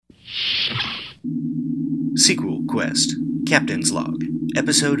Sequel Quest, Captain's Log,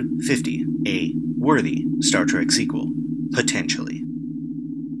 Episode 50, a worthy Star Trek sequel, potentially.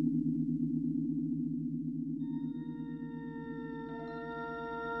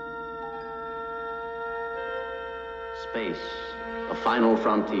 Space, the final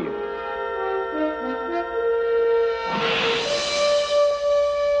frontier.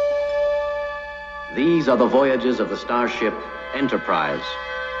 These are the voyages of the starship Enterprise.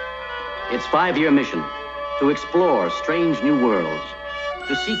 Its 5-year mission, to explore strange new worlds,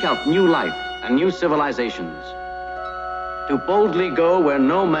 to seek out new life and new civilizations, to boldly go where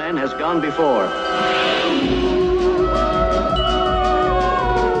no man has gone before.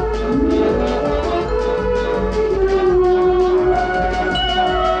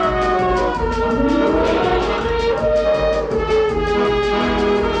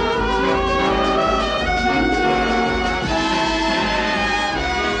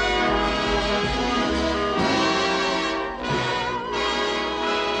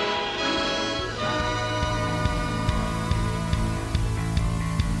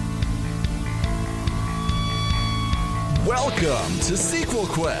 Welcome to Sequel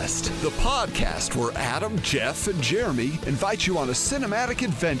Quest, the podcast where Adam, Jeff, and Jeremy invite you on a cinematic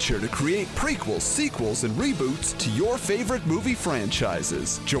adventure to create prequels, sequels, and reboots to your favorite movie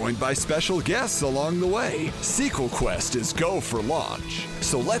franchises. Joined by special guests along the way, Sequel Quest is go for launch.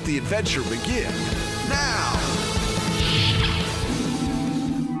 So let the adventure begin now!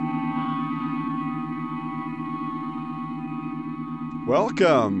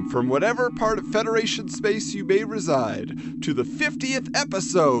 Welcome, from whatever part of Federation space you may reside, to the 50th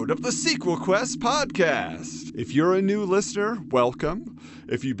episode of the Sequel Quest podcast. If you're a new listener, welcome.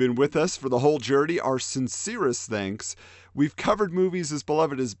 If you've been with us for the whole journey, our sincerest thanks. We've covered movies as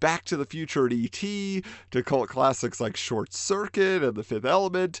beloved as Back to the Future and E.T., to cult classics like Short Circuit and The Fifth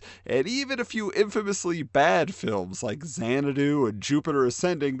Element, and even a few infamously bad films like Xanadu and Jupiter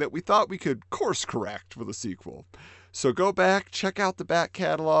Ascending that we thought we could course correct with a sequel. So go back, check out the back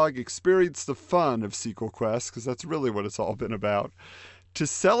catalog, experience the fun of Sequel Quest, because that's really what it's all been about. To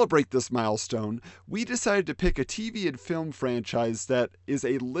celebrate this milestone, we decided to pick a TV and film franchise that is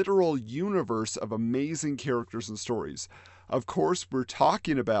a literal universe of amazing characters and stories. Of course, we're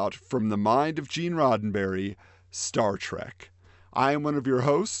talking about, from the mind of Gene Roddenberry, Star Trek. I am one of your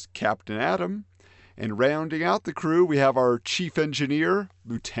hosts, Captain Adam, and rounding out the crew, we have our chief engineer,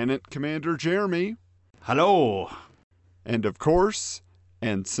 Lieutenant Commander Jeremy. Hello. And of course,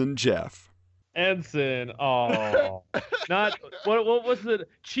 Ensign Jeff. Ensign, oh, not what was the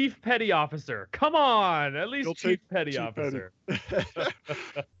Chief Petty Officer? Come on, at least Chief Petty Officer.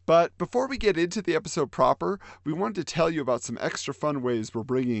 But before we get into the episode proper, we wanted to tell you about some extra fun ways we're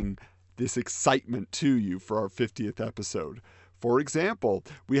bringing this excitement to you for our 50th episode. For example,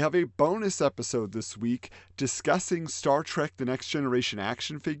 we have a bonus episode this week discussing Star Trek The Next Generation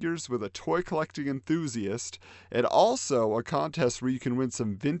action figures with a toy collecting enthusiast, and also a contest where you can win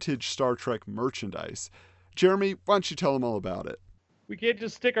some vintage Star Trek merchandise. Jeremy, why don't you tell them all about it? We can't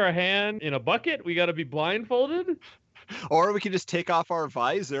just stick our hand in a bucket. We got to be blindfolded. Or we can just take off our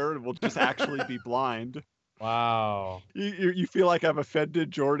visor and we'll just actually be blind. Wow. You feel like I've offended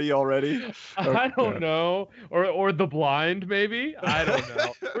Jordy already? I don't know. Or the blind, maybe? I don't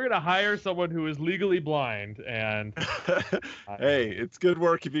know. We're going to hire someone who is legally blind. And hey, it's good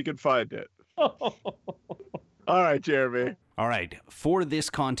work if you can find it. All right, Jeremy. All right, for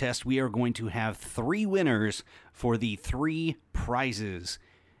this contest, we are going to have 3 winners for the 3 prizes.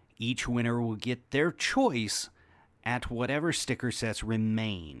 Each winner will get their choice at whatever sticker sets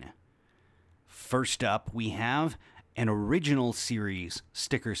remain. First up, we have an original series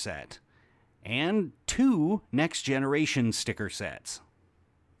sticker set and 2 next generation sticker sets.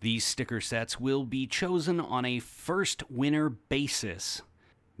 These sticker sets will be chosen on a first winner basis,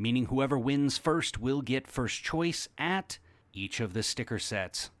 meaning whoever wins first will get first choice at each of the sticker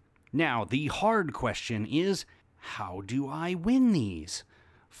sets. Now, the hard question is, how do I win these?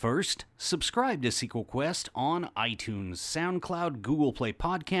 First, subscribe to Sequel Quest on iTunes, SoundCloud, Google Play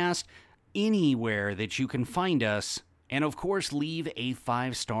Podcast, anywhere that you can find us, and of course leave a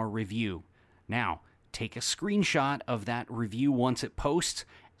 5-star review. Now, take a screenshot of that review once it posts,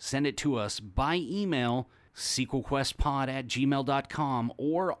 send it to us by email, sequelquestpod@gmail.com,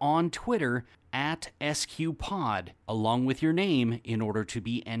 or on Twitter @SQPod, along with your name in order to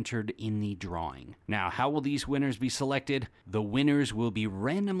be entered in the drawing. Now, how will these winners be selected? The winners will be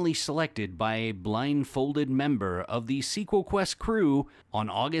randomly selected by a blindfolded member of the Sequel Quest crew on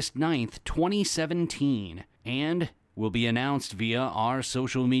August 9th, 2017, and will be announced via our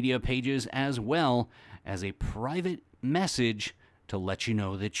social media pages as well as a private message to let you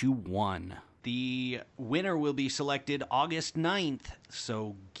know that you won. The winner will be selected August 9th,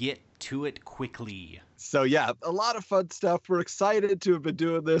 so get to it quickly. So yeah, a lot of fun stuff. We're excited to have been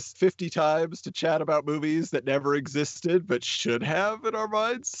doing this 50 times to chat about movies that never existed but should have in our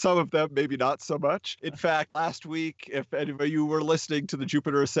minds. Some of them maybe not so much. In fact, last week, if any of you were listening to the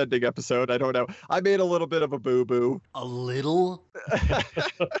Jupiter Ascending episode, I don't know, I made a little bit of a boo-boo. A little?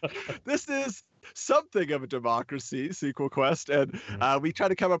 This is something of a democracy, Sequel Quest, and we try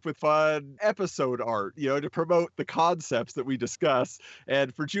to come up with fun episode art, to promote the concepts that we discuss.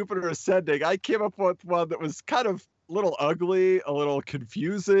 And for Jupiter Ascending, I came up with one that was kind of a little ugly, a little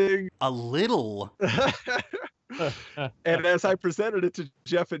confusing. A little? And as I presented it to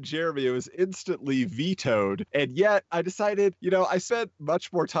Jeff and Jeremy, it was instantly vetoed. And yet I decided, I spent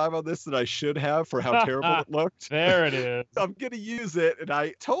much more time on this than I should have for how terrible it looked. There it is. I'm going to use it. And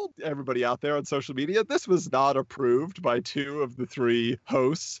I told everybody out there on social media, this was not approved by 2 of the 3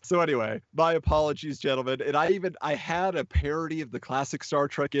 hosts. So anyway, my apologies, gentlemen. And I had a parody of the classic Star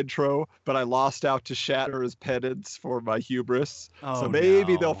Trek intro, but I lost out to Shatner as penance for my hubris. Oh, so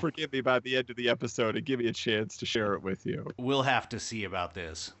maybe no. they'll forgive me by the end of the episode and give me a chance to share it with you. We'll have to see about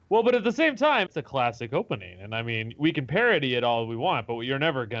this. Well, but at the same time, it's a classic opening. And I mean, we can parody it all we want, but you're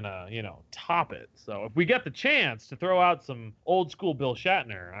never gonna, top it. So if we get the chance to throw out some old school Bill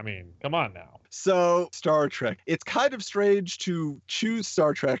Shatner, I mean, come on now. So, Star Trek. It's kind of strange to choose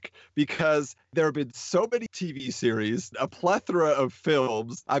Star Trek because there have been so many TV series, a plethora of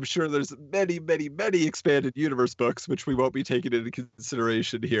films. I'm sure there's many, many, many expanded universe books, which we won't be taking into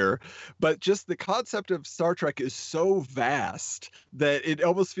consideration here. But just the concept of Star Trek is so vast that it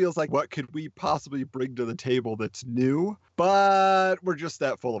almost feels like, what could we possibly bring to the table that's new? But we're just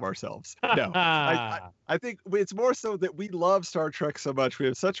that full of ourselves. No, I think it's more so that we love Star Trek so much. We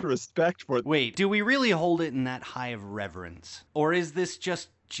have such a respect for it. Wait, do we really hold it in that high of reverence? Or is this just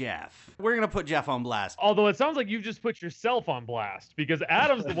Jeff? We're going to put Jeff on blast. Although it sounds like you've just put yourself on blast because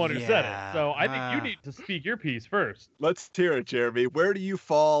Adam's the one who said it. So I think you need to speak your piece first. Let's hear it, Jeremy. Where do you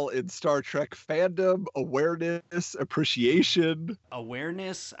fall in Star Trek fandom, awareness, appreciation?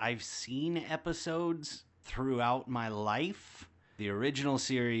 Awareness, I've seen episodes throughout my life. The original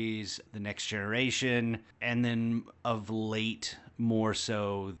series, The Next Generation, and then of late, more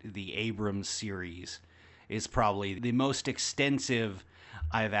so, the Abrams series is probably the most extensive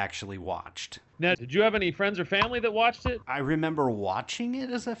I've actually watched. Now, did you have any friends or family that watched it? I remember watching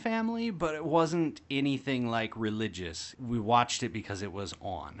it as a family, but it wasn't anything like religious. We watched it because it was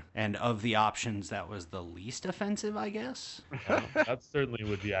on. And of the options, that was the least offensive, I guess. That certainly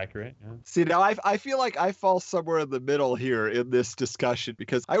would be accurate. Yeah. See, now I feel like I fall somewhere in the middle here in this discussion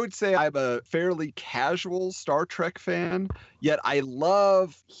because I would say I'm a fairly casual Star Trek fan, yet I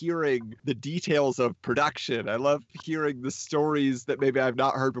love hearing the details of production. I love hearing the stories that maybe I've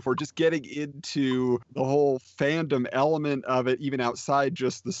not heard before, just getting into the whole fandom element of it, even outside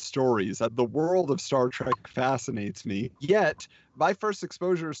just the stories. The world of Star Trek fascinates me. Yet, my first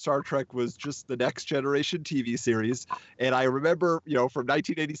exposure to Star Trek was just the Next Generation TV series. And I remember, from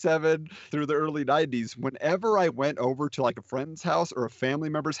 1987 through the early 90s, whenever I went over to like a friend's house or a family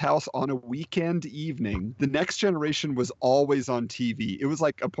member's house on a weekend evening, the Next Generation was always on TV. It was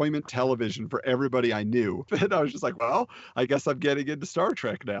like appointment television for everybody I knew. And I was just like, well, I guess I'm getting into Star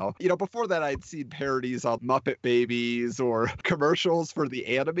Trek now. Before that, I'd seen parodies on Muppet Babies or commercials for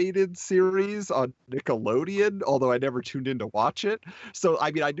the animated series on Nickelodeon, although I never tuned in to watch it. So, I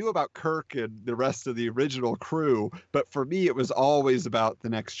mean, I knew about Kirk and the rest of the original crew, but for me, it was always about the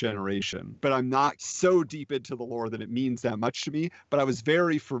Next Generation. But I'm not so deep into the lore that it means that much to me, but I was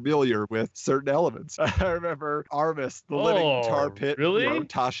very familiar with certain elements. I remember Armis, the living tar pit, really?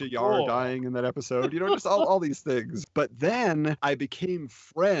 Tasha Yar dying in that episode, just all these things. But then I became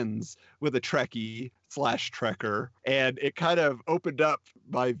friends with a Trekkie / Trekker, and it kind of opened up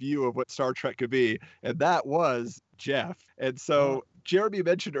my view of what Star Trek could be, and that was Jeff. And so Jeremy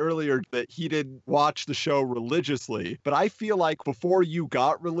mentioned earlier that he didn't watch the show religiously, but I feel like before you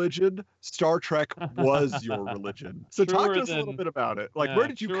got religion, Star Trek was your religion. So talk to us a little bit about it. Like, where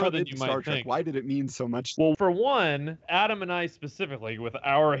did you come into Star Trek? Why did it mean so much? Well, for one, Adam and I specifically, with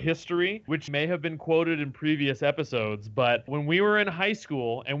our history, which may have been quoted in previous episodes, but when we were in high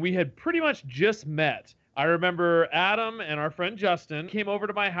school and we had pretty much just met, I remember Adam and our friend Justin came over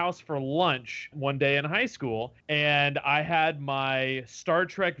to my house for lunch one day in high school, and I had my Star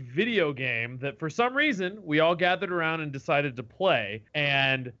Trek video game that for some reason we all gathered around and decided to play.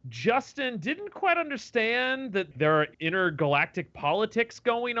 And Justin didn't quite understand that there are intergalactic politics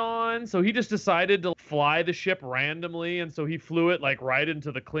going on, so he just decided to fly the ship randomly, and so he flew it like right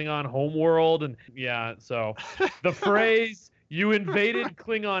into the Klingon homeworld. And yeah, so the phrase You invaded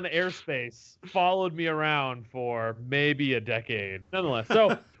Klingon airspace, followed me around for maybe a decade. Nonetheless,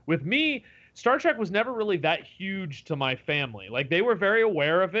 so with me, Star Trek was never really that huge to my family. Like, they were very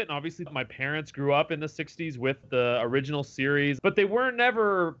aware of it, and obviously my parents grew up in the 60s with the original series, but they were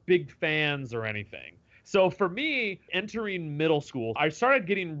never big fans or anything. So for me, entering middle school, I started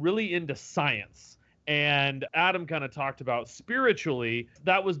getting really into science. And Adam kind of talked about spiritually.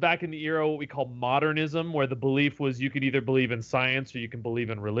 That was back in the era what we call modernism, where the belief was you could either believe in science or you can believe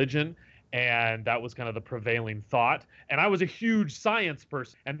in religion. And that was kind of the prevailing thought. And I was a huge science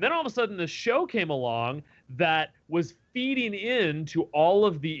person. And then all of a sudden, this show came along that was feeding into all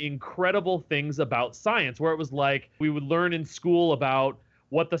of the incredible things about science, where it was like we would learn in school about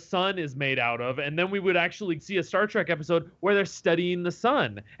what the sun is made out of, and then we would actually see a Star Trek episode where they're studying the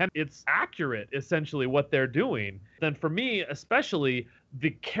sun, and it's accurate, essentially, what they're doing. Then for me, especially, the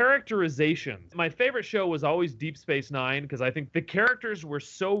characterization. My favorite show was always Deep Space Nine, because I think the characters were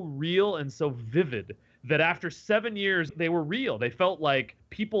so real and so vivid that after 7 years, they were real. They felt like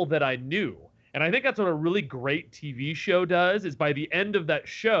people that I knew. And I think that's what a really great TV show does, is by the end of that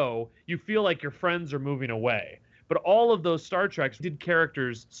show, you feel like your friends are moving away. But all of those Star Treks did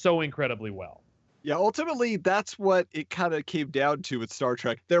characters so incredibly well. Yeah, ultimately, that's what it kind of came down to with Star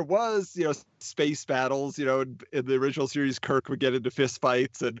Trek. There was, space battles, in the original series, Kirk would get into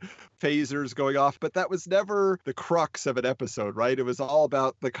fistfights and phasers going off, but that was never the crux of an episode, right? It was all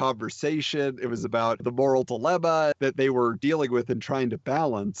about the conversation. It was about the moral dilemma that they were dealing with and trying to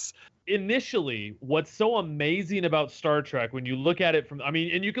balance. Initially, what's so amazing about Star Trek, when you look at it from,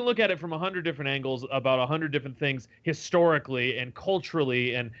 and you can look at it from 100 different angles about 100 different things historically and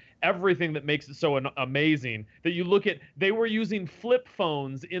culturally and everything that makes it so amazing, that you look at, they were using flip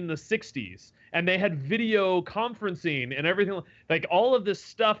phones in the 60s, and they had video conferencing and everything, like all of this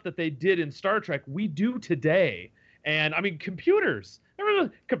stuff that they did in Star Trek, we do today. And computers.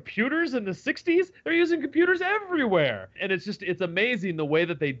 Remember computers in the 60s? They're using computers everywhere. And it's amazing the way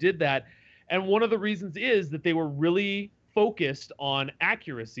that they did that. And one of the reasons is that they were really focused on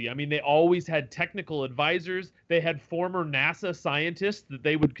accuracy. They always had technical advisors. They had former NASA scientists that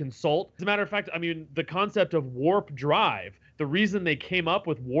they would consult. As a matter of fact, the concept of warp drive, the reason they came up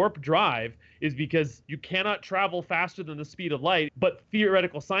with warp drive is because you cannot travel faster than the speed of light, but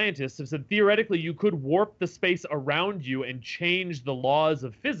theoretical scientists have said theoretically you could warp the space around you and change the laws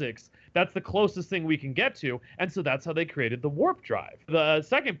of physics. That's the closest thing we can get to, and so that's how they created the warp drive. The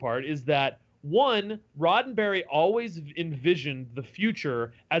second part is that, one, Roddenberry always envisioned the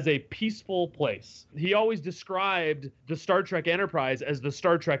future as a peaceful place. He always described the Star Trek Enterprise as the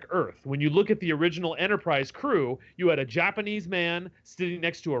Star Trek Earth. When you look at the original Enterprise crew, you had a Japanese man sitting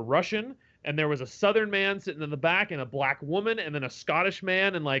next to a Russian, and there was a Southern man sitting in the back, and a black woman, and then a Scottish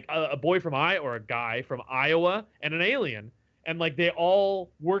man, and like a boy from or a guy from Iowa, and an alien. And like they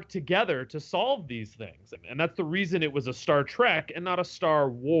all work together to solve these things. And that's the reason it was a Star Trek and not a Star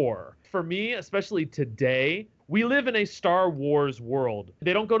War. For me, especially today, we live in a Star Wars world.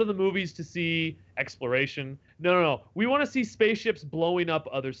 They don't go to the movies to see exploration. No. We want to see spaceships blowing up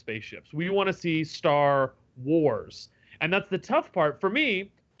other spaceships. We want to see Star Wars. And that's the tough part. For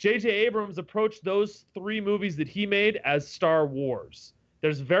me, J.J. Abrams approached those 3 movies that he made as Star Wars.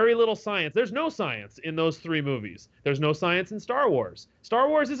 There's very little science. There's no science in those 3 movies. There's no science in Star Wars. Star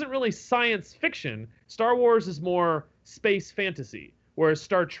Wars isn't really science fiction. Star Wars is more space fantasy, whereas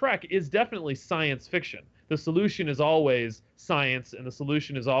Star Trek is definitely science fiction. The solution is always science, and the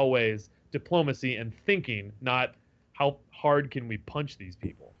solution is always diplomacy and thinking, not how hard can we punch these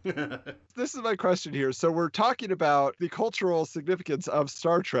people. This is my question here. So we're talking about the cultural significance of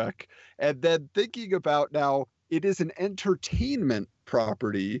Star Trek, and then thinking about now it is an entertainment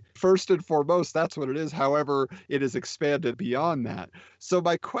property. First and foremost, that's what it is. However, it is expanded beyond that. So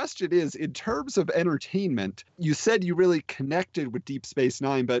my question is, in terms of entertainment, you said you really connected with Deep Space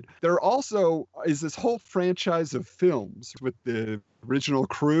Nine, but there also is this whole franchise of films with the original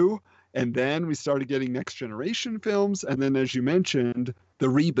crew. And then we started getting Next Generation films. And then, as you mentioned, the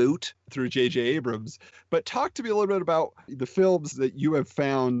reboot through J.J. Abrams. But talk to me a little bit about the films that you have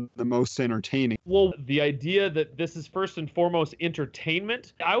found the most entertaining. Well, the idea that this is first and foremost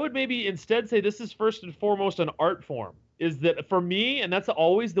entertainment, I would maybe instead say this is first and foremost an art form. Is that for me, and that's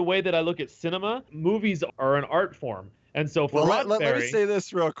always the way that I look at cinema, movies are an art form. And so for let me say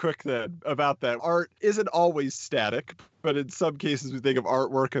this real quick then about that. Art isn't always static, but in some cases we think of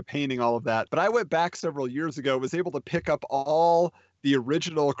artwork, a painting, all of that. But I went back several years ago, was able to pick up all the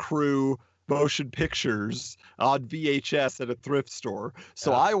original crew motion pictures on VHS at a thrift store.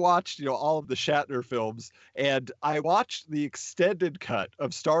 So I watched, all of the Shatner films, and I watched the extended cut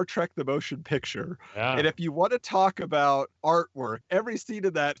of Star Trek the Motion Picture. Yeah. And if you want to talk about artwork, every scene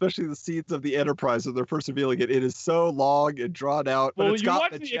in that, especially the scenes of the Enterprise when they're first revealing it, it is so long and drawn out. But Well, it's you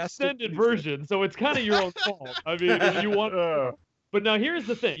got watched the extended version, so it's kind of your own fault. I mean, if you want. But now here's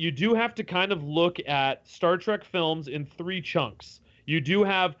the thing. You do have to kind of look at Star Trek films in 3 chunks. You do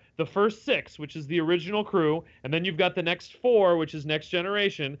have the first 6, which is the original crew, and then you've got the next 4, which is Next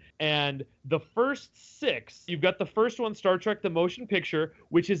Generation. And the first 6, you've got the first one, Star Trek the Motion Picture,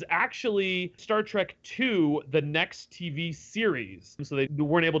 which is actually Star Trek II, the next TV series. So they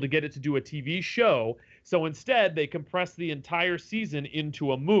weren't able to get it to do a TV show. So instead, they compressed the entire season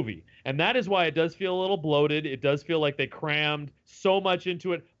into a movie. And that is why it does feel a little bloated. It does feel like they crammed so much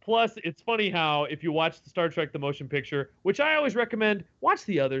into it. Plus, it's funny how if you watch the Star Trek the Motion Picture, which I always recommend, watch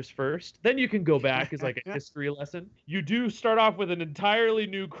the others first. Then you can go back as like a history lesson. You do start off with an entirely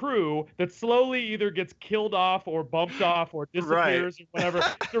new crew that slowly either gets killed off or bumped off or disappears or whatever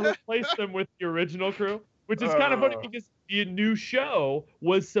to replace them with the original crew. Which is kind of funny because the new show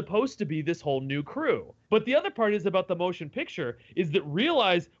was supposed to be this whole new crew. But the other part is about the motion picture is that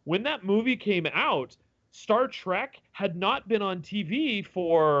realize when that movie came out, Star Trek had not been on TV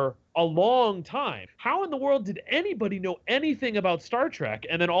for a long time. How in the world did anybody know anything about Star Trek?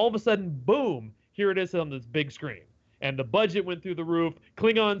 And then all of a sudden, boom, here it is on this big screen. And the budget went through the roof.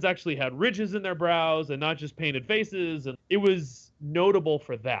 Klingons actually had ridges in their brows and not just painted faces. And it was notable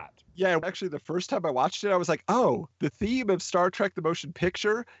for that. Yeah, actually, the first time I watched it, I was like, oh, the theme of Star Trek the Motion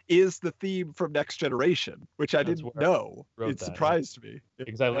Picture is the theme from Next Generation, which I didn't know. It surprised me.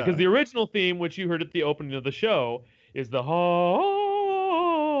 Exactly, because the original theme, which you heard at the opening of the show, is the ha,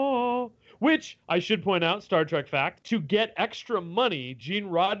 which I should point out, Star Trek fact, to get extra money, Gene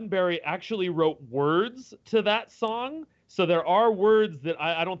Roddenberry actually wrote words to that song. So there are words that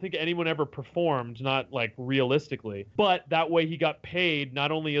I don't think anyone ever performed, not like realistically. But that way he got paid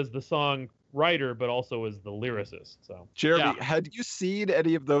not only as the song writer, but also as the lyricist. So Jeremy, had you seen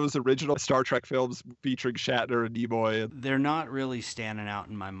any of those original Star Trek films featuring Shatner and Nimoy? They're not really standing out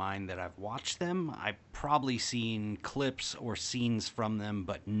in my mind that I've watched them. I've probably seen clips or scenes from them,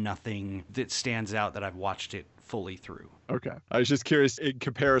 but nothing that stands out that I've watched it fully through. Okay. I was just curious in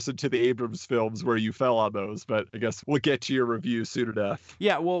comparison to the Abrams films where you fell on those, but I guess we'll get to your review soon enough.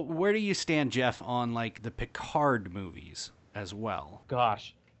 Yeah, well, where do you stand, Jeff, on like the Picard movies as well?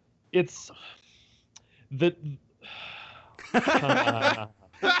 Gosh, it's the...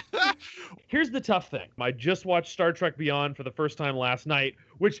 Here's the tough thing. I just watched Star Trek Beyond for the first time last night,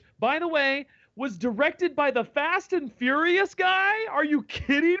 which, by the way, was directed by the Fast and Furious guy? Are you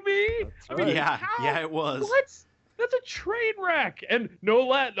kidding me? I mean, yeah, it was. What? That's a train wreck. And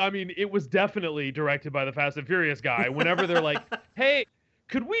it was definitely directed by the Fast and Furious guy. Whenever they're like, hey,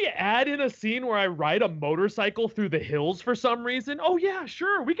 could we add in a scene where I ride a motorcycle through the hills for some reason? Oh, yeah,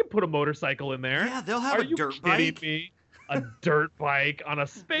 sure. We can put a motorcycle in there. Yeah, they'll have a dirt bike. Are you kidding me? A dirt bike on a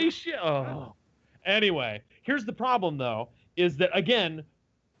spaceship? Oh. Anyway, here's the problem, though, is that, again,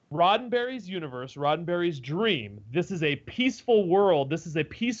 Roddenberry's universe, Roddenberry's dream, this is a peaceful world. This is a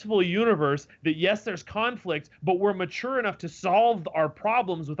peaceful universe that, yes, there's conflict, but we're mature enough to solve our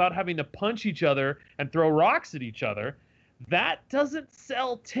problems without having to punch each other and throw rocks at each other. That doesn't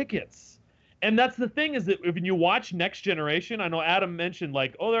sell tickets. And that's the thing is that if you watch Next Generation, I know Adam mentioned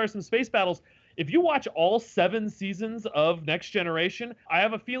like, oh, there are some space battles. If you watch all 7 seasons of Next Generation, I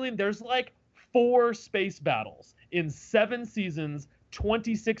have a feeling there's like 4 space battles in 7 seasons,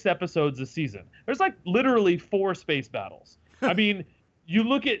 26 episodes a season. There's like literally 4 space battles. I mean, you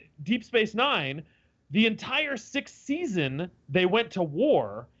look at Deep Space Nine, the entire 6th season, they went to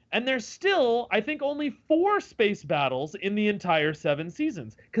war, and there's still, I think, only 4 space battles in the entire 7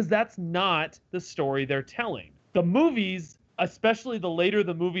 seasons, because that's not the story they're telling. The movies, especially the later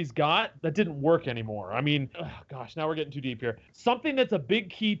the movies got, that didn't work anymore. I mean, gosh, now we're getting too deep here. Something that's a big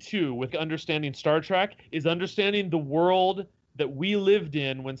key, too, with understanding Star Trek is understanding the world that we lived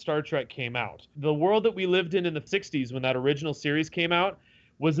in when Star Trek came out. The world that we lived in the 60s when that original series came out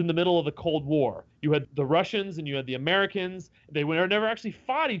was in the middle of the Cold War. You had the Russians and you had the Americans. They never actually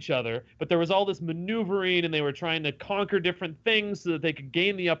fought each other, but there was all this maneuvering and they were trying to conquer different things so that they could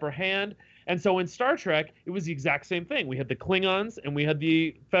gain the upper hand. And so in Star Trek, it was the exact same thing. We had the Klingons and we had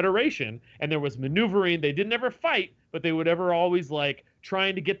the Federation, and there was maneuvering. They didn't ever fight, but they would ever always like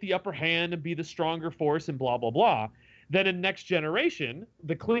trying to get the upper hand and be the stronger force and blah, blah, blah. Then in Next Generation,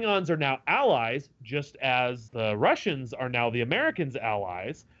 the Klingons are now allies, just as the Russians are now the Americans'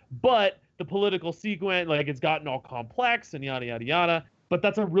 allies. But the political sequence, like it's gotten all complex and yada, yada, yada. but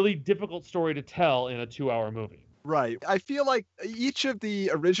that's a really difficult story to tell in a 2-hour movie. Right. I feel like each of the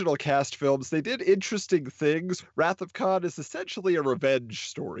original cast films, they did interesting things. Wrath of Khan is essentially a revenge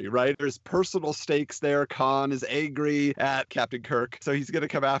story, right? There's personal stakes there. Khan is angry at Captain Kirk, so he's going to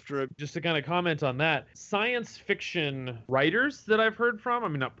come after him. Just to kind of comment on that, science fiction writers that I've heard from, I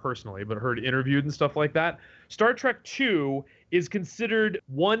mean, not personally, but heard interviewed and stuff like that, Star Trek II is considered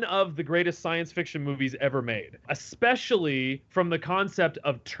one of the greatest science fiction movies ever made, especially from the concept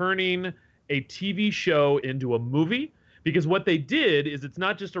of turning a TV show into a movie, because what they did is it's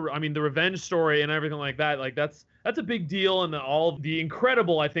not just I mean, the revenge story and everything like that, like that's a big deal, and all the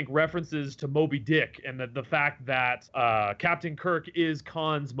incredible, I think, references to Moby Dick, and the fact that Captain Kirk is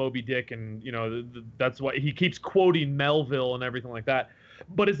Khan's Moby Dick, and you know that's why he keeps quoting Melville and everything like that.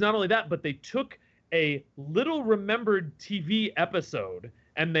 But it's not only that, but they took a little remembered TV episode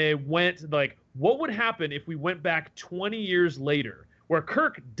and they went like, what would happen if we went back 20 years later, where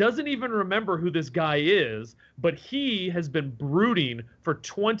Kirk doesn't even remember who this guy is, but he has been brooding for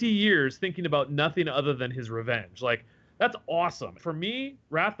 20 years thinking about nothing other than his revenge. Like, that's awesome. For me,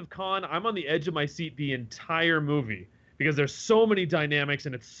 Wrath of Khan, I'm on the edge of my seat the entire movie, because there's so many dynamics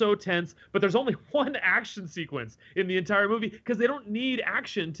and it's so tense, but there's only one action sequence in the entire movie because they don't need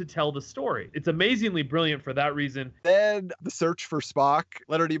action to tell the story. It's amazingly brilliant for that reason. Then The Search for Spock,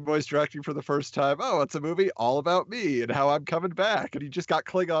 Leonard Nimoy's directing for the first time. Oh, it's a movie all about me and how I'm coming back. And he just got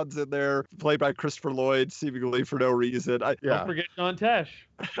Klingons in there, played by Christopher Lloyd, seemingly for no reason. Don't forget John Tesh.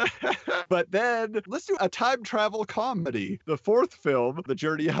 But then let's do a time travel comedy. The fourth film, The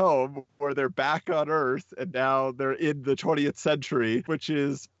Journey Home, where they're back on Earth and now they're in the 20th century, which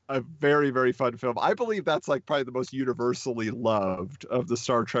is a very, very fun film. I believe that's like probably the most universally loved of the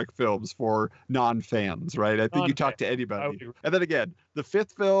Star Trek films for non-fans, right? I think you talk to anybody. And then again, the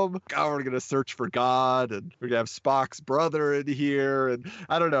fifth film, we're going to search for God, and we're going to have Spock's brother in here. And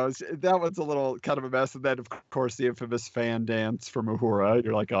I don't know, that one's a little kind of a mess. And then, of course, the infamous fan dance from Uhura.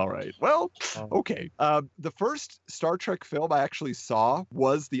 You're like, all right, well, okay. The first Star Trek film I actually saw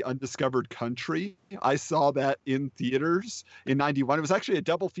was The Undiscovered Country. I saw that in theaters in 91. It was actually a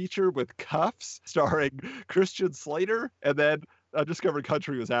double feature with Cuffs, starring Christian Slater, and then Undiscovered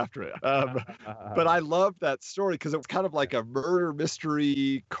Country was after it. But I loved that story because it was kind of like a murder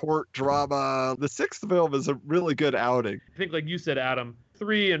mystery court drama. The sixth film is a really good outing. I think, like you said, Adam,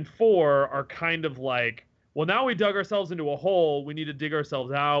 3 and 4 are kind of like, well, now we dug ourselves into a hole. We need to dig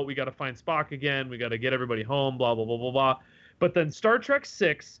ourselves out. We got to find Spock again. We got to get everybody home, blah, blah, blah, blah, blah. But then Star Trek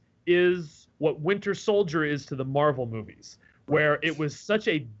 6 is what Winter Soldier is to the Marvel movies, where it was such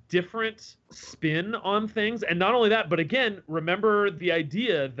a different spin on things. And not only that, but again, remember the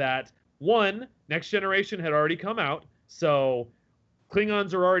idea that, one, Next Generation had already come out, so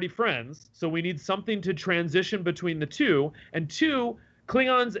Klingons are already friends, so we need something to transition between the two. And two,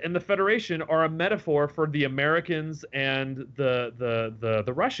 Klingons and the Federation are a metaphor for the Americans and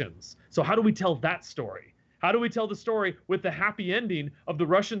the Russians. So how do we tell that story? How do we tell the story with the happy ending of the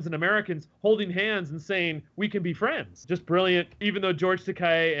Russians and Americans holding hands and saying, we can be friends? Just brilliant, even though George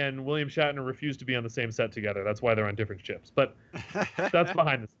Takei and William Shatner refused to be on the same set together. That's why they're on different ships. But that's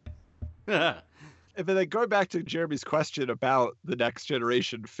behind the scenes. And then going back to Jeremy's question about the Next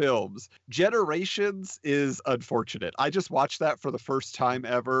Generation films, Generations is unfortunate. I just watched that for the first time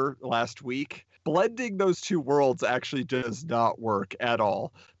ever last week. Blending those two worlds actually does not work at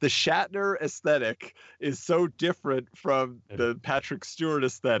all. The Shatner aesthetic is so different from the Patrick Stewart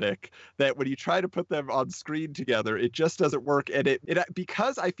aesthetic that when you try to put them on screen together, it just doesn't work. And it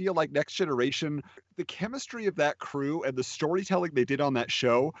because I feel like Next Generation, the chemistry of that crew and the storytelling they did on that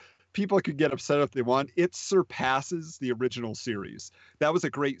show, people could get upset if they want. It surpasses the original series. That was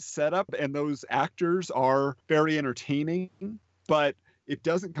a great setup, and those actors are very entertaining, but it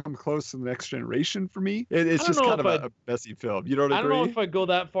doesn't come close to The Next Generation for me. It's just kind of a messy film. You don't agree? I don't know if I go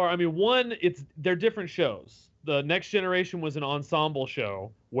that far. I mean, one, they're different shows. The Next Generation was an ensemble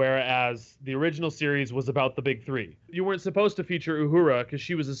show, whereas the original series was about the big three. You weren't supposed to feature Uhura because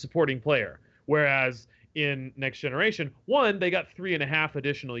she was a supporting player, whereas in Next Generation, one, they got 3.5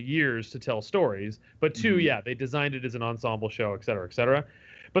 additional years to tell stories, but two, they designed it as an ensemble show, et cetera, et cetera.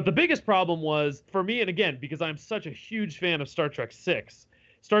 But the biggest problem was, for me, and again, because I'm such a huge fan of Star Trek VI,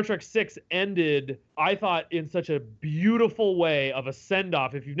 Star Trek VI ended, I thought, in such a beautiful way of a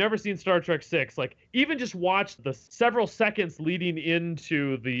send-off. If you've never seen Star Trek VI, like, even just watch the several seconds leading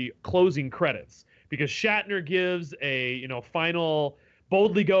into the closing credits, because Shatner gives a, final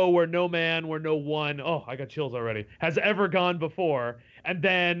boldly go where no man, where no one, oh, I got chills already, has ever gone before. And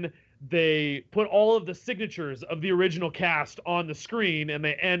then they put all of the signatures of the original cast on the screen, and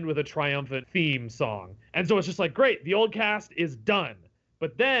they end with a triumphant theme song. And so it's just like, great, the old cast is done.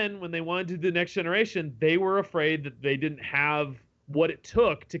 But then when they wanted to do the Next Generation, they were afraid that they didn't have what it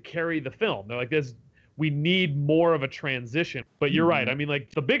took to carry the film. They're like, we need more of a transition. But you're right. I mean, like,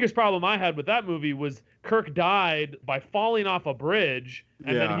 the biggest problem I had with that movie was Kirk died by falling off a bridge,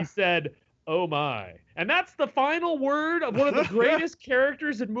 and then he said, "Oh my." And that's the final word of one of the greatest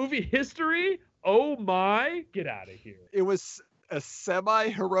characters in movie history. Oh my, get out of here. It was a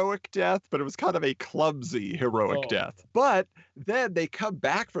semi-heroic death, but it was kind of a clumsy heroic death. But then they come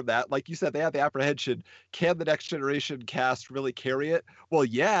back from that. Like you said, they had the apprehension, can the Next Generation cast really carry it? Well,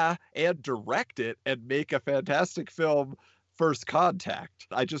 yeah, and direct it and make a fantastic film, First Contact.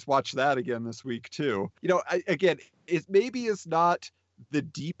 I just watched that again this week too. You know, again, it maybe is not the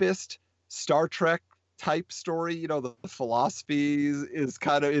deepest Star Trek type story. You know, the philosophy is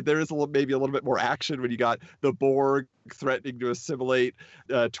kind of, there is maybe a little bit more action when you got the Borg threatening to assimilate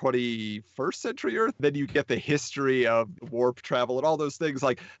 21st century Earth. Then you get the history of warp travel and all those things.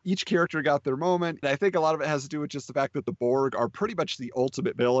 Like, each character got their moment. And I think a lot of it has to do with just the fact that the Borg are pretty much the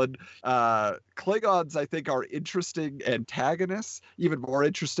ultimate villain. Klingons, I think, are interesting antagonists, even more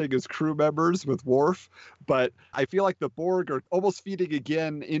interesting as crew members with Worf. But I feel like the Borg are almost feeding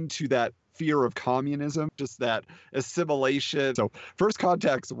again into that fear of communism, just that assimilation. So First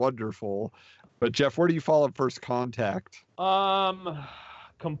Contact's wonderful. But Jeff, where do you fall on First Contact?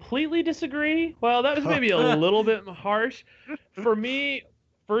 Completely disagree. Well, that was maybe a little bit harsh. For me,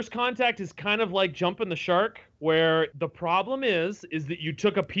 First Contact is kind of like Jumping the Shark, where the problem is that you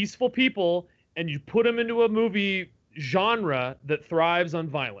took a peaceful people and you put them into a movie genre that thrives on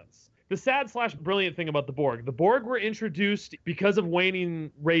violence. The sad/brilliant thing about the Borg were introduced because of waning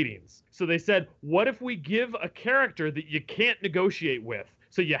ratings. So they said, what if we give a character that you can't negotiate with,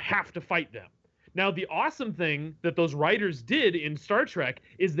 so you have to fight them? Now, the awesome thing that those writers did in Star Trek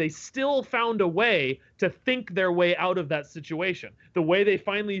is they still found a way to think their way out of that situation. The way they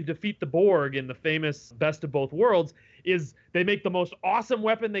finally defeat the Borg in the famous Best of Both Worlds is they make the most awesome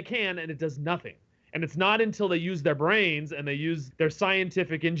weapon they can, and it does nothing. And it's not until they use their brains and they use their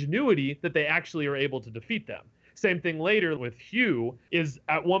scientific ingenuity that they actually are able to defeat them. Same thing later with Hugh, is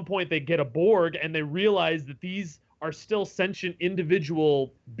at one point they get a Borg and they realize that these are still sentient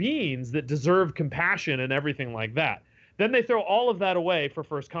individual beings that deserve compassion and everything like that. Then they throw all of that away for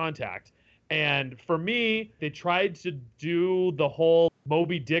First Contact. And for me, they tried to do the whole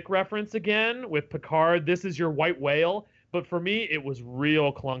Moby Dick reference again with Picard, this is your white whale. But for me, it was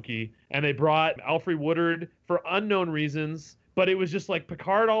real clunky. And they brought Alfre Woodard for unknown reasons. But it was just like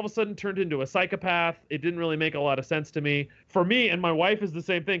Picard all of a sudden turned into a psychopath. It didn't really make a lot of sense to me. For me, and my wife is the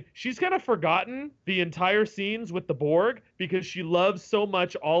same thing, she's kind of forgotten the entire scenes with the Borg because she loves so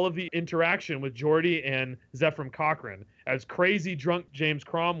much all of the interaction with Geordi and Zefram Cochrane as crazy drunk James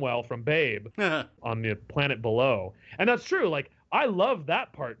Cromwell from Babe on the planet below. And that's true. Like, I love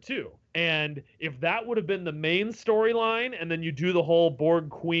that part too. And if that would have been the main storyline, and then you do the whole Borg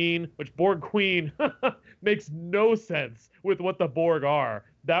Queen, which Borg Queen makes no sense with what the Borg are.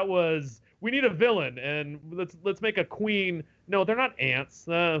 That was, we need a villain, and let's make a queen. No, they're not ants.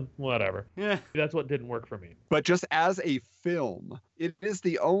 Whatever. Yeah. That's what didn't work for me. But just as a film, it is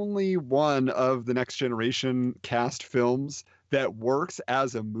the only one of the Next Generation cast films that works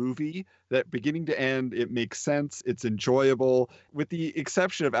as a movie, that beginning to end, it makes sense, it's enjoyable, with the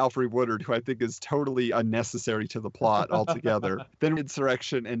exception of Alfre Woodard, who I think is totally unnecessary to the plot altogether. Then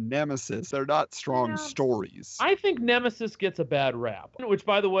Insurrection and Nemesis, they're not strong stories. I think Nemesis gets a bad rap, which,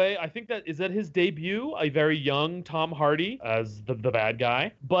 by the way, I think that is at his debut, a very young Tom Hardy as the bad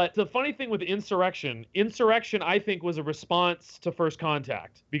guy. But the funny thing with Insurrection, I think, was a response to First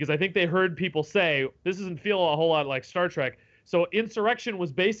Contact, because I think they heard people say, this doesn't feel a whole lot like Star Trek. So Insurrection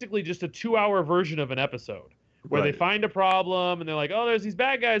was basically just a 2-hour version of an episode where they find a problem and they're like, oh, there's these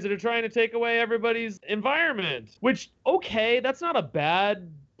bad guys that are trying to take away everybody's environment, which, okay, that's not a bad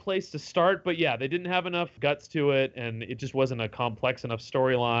place to start. But yeah, they didn't have enough guts to it, and it just wasn't a complex enough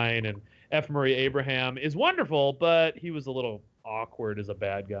storyline. And F. Murray Abraham is wonderful, but he was a little awkward as a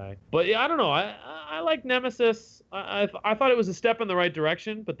bad guy. But yeah, I don't know. I like Nemesis. I thought it was a step in the right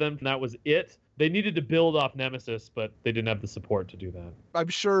direction, but then that was it. They needed to build off Nemesis, but they didn't have the support to do that. I'm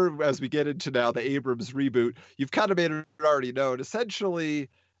sure as we get into now the Abrams reboot, you've kind of made it already known. Essentially,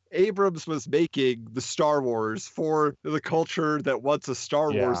 Abrams was making the Star Wars for the culture that wants a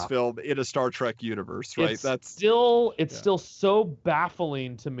Star Wars film in a Star Trek universe, right? It's still so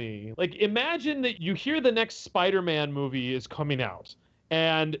baffling to me. Like, imagine that you hear the next Spider-Man movie is coming out,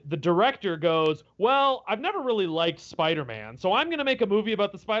 and the director goes, well, I've never really liked Spider-Man, so I'm going to make a movie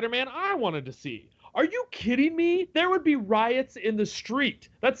about the Spider-Man I wanted to see. Are you kidding me? There would be riots in the street.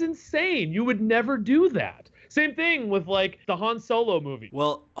 That's insane. You would never do that. Same thing with like the Han Solo movie.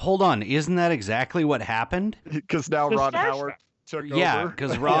 Well, hold on. Isn't that exactly what happened? Because now The Ron Star Howard Trek. took Yeah, over.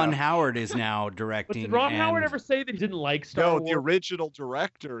 because Ron Yeah. Howard is now But directing. did Ron Howard and- ever say that he didn't like Star No, Wars? the original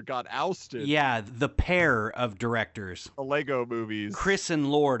director got ousted. Yeah, the pair of directors, The Lego movies. Chris and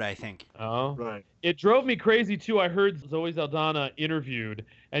Lord, I think. Oh. Right. It drove me crazy too. I heard Zoe Saldana interviewed,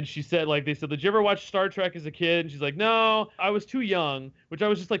 and she said, like, they said, did you ever watch Star Trek as a kid? And she's like, no, I was too young. Which I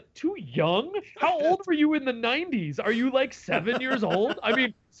was just like, too young? How old were you in the 90s? Are you like 7 years old? I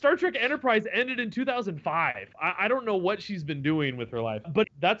mean, Star Trek Enterprise ended in 2005. I don't know what she's been doing with her life. But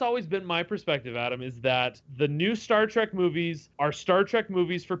that's always been my perspective, Adam, is that the new Star Trek movies are Star Trek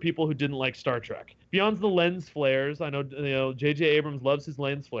movies for people who didn't like Star Trek. Beyond the lens flares, I know J.J. Abrams loves his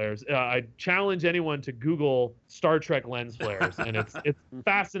lens flares. I challenge anyone to Google Star Trek lens flares, and it's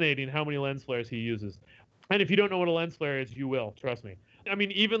fascinating how many lens flares he uses. And if you don't know what a lens flare is, you will, trust me. I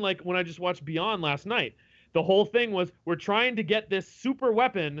mean, even like when I just watched Beyond last night, the whole thing was we're trying to get this super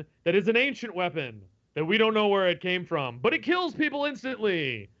weapon that is an ancient weapon that we don't know where it came from, but it kills people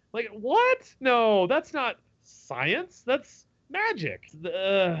instantly. Like, what? No, that's not science. That's magic.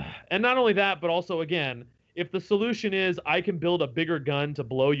 And not only that, but also, again, if the solution is I can build a bigger gun to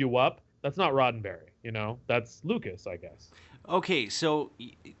blow you up, that's not Roddenberry, you know? That's Lucas, I guess. Okay, so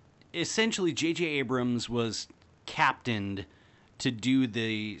essentially J.J. Abrams was captained to do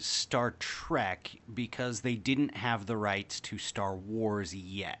the Star Trek because they didn't have the rights to Star Wars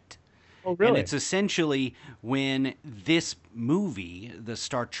yet. Oh, really? And it's essentially when this movie, the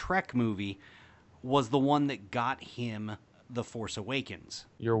Star Trek movie, was the one that got him The Force Awakens.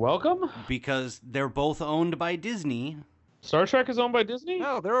 You're welcome. Because they're both owned by Disney. Star Trek is owned by Disney?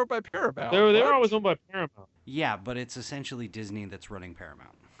 No, they were by Paramount. They were What? always owned by Paramount. Yeah, but it's essentially Disney that's running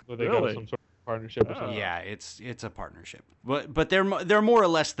Paramount. But they got Really? some sort of partnership or something. Yeah, it's a partnership. But they're more or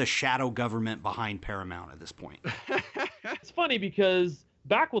less the shadow government behind Paramount at this point. It's funny because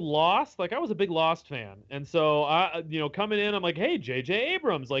back with Lost, like I was a big Lost fan. And so I coming in, I'm like, hey, J.J.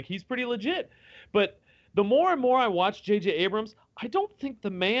 Abrams, like he's pretty legit. But the more and more I watch J.J. Abrams, I don't think the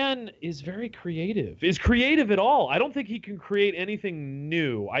man is creative at all. I don't think he can create anything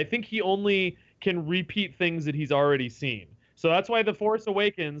new. I think he only can repeat things that he's already seen. So that's why The Force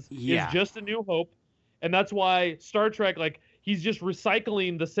Awakens Yeah. is just A New Hope. And that's why Star Trek, like, he's just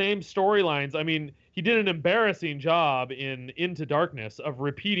recycling the same storylines. I mean, he did an embarrassing job in Into Darkness of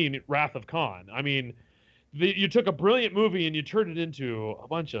repeating Wrath of Khan. I mean, you took a brilliant movie and you turned it into a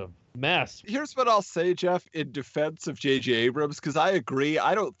bunch of mess. Here's what I'll say, Jeff, in defense of J.J. Abrams, because I agree.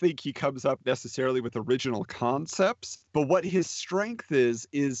 I don't think he comes up necessarily with original concepts, but what his strength is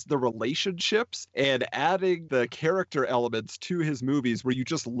the relationships and adding the character elements to his movies where you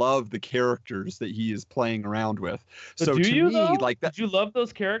just love the characters that he is playing around with. But So do to you, me, though? like that, Did you love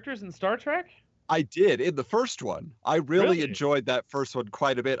those characters in Star Trek? I did in the first one. I really Really? enjoyed that first one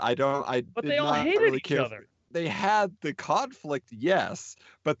quite a bit. I But did they all not hated really each care other. they had the conflict, yes,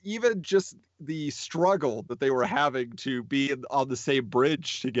 but even just the struggle that they were having to be on the same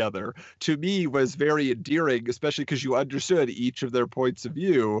bridge together, to me, was very endearing, especially because you understood each of their points of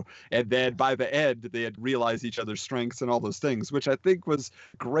view. And then by the end, they had realized each other's strengths and all those things, which I think was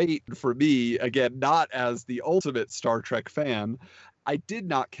great for me. Again, not as the ultimate Star Trek fan. I did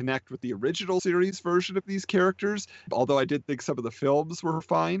not connect with the original series version of these characters, although I did think some of the films were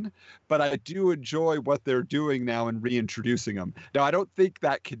fine. But I do enjoy what they're doing now in reintroducing them. Now, I don't think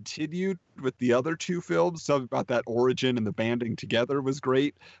that continued with the other two films. Something about that origin and the banding together was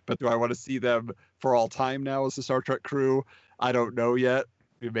great. But do I want to see them for all time now as the Star Trek crew? I don't know yet.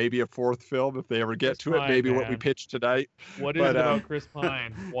 Maybe a fourth film if they ever get Chris to it. Pine, Maybe what we man. pitched tonight. What is But, it about Chris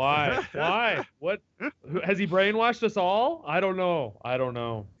Pine? Why? Why? What? Has he brainwashed us all? I don't know.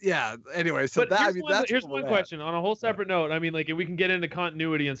 Yeah. Anyway, so But that's here's where one we're at. question on a whole separate note. I mean, like, if we can get into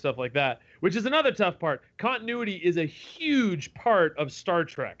continuity and stuff like that, which is another tough part. Continuity is a huge part of Star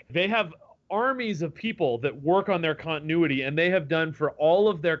Trek. They have armies of people that work on their continuity, and they have done for all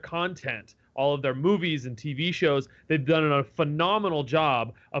of their content, all of their movies and TV shows. They've done a phenomenal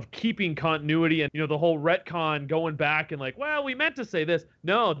job of keeping continuity, and the whole retcon going back and like, well, we meant to say this.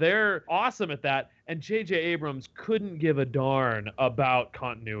 No, they're awesome at that. And J.J. Abrams couldn't give a darn about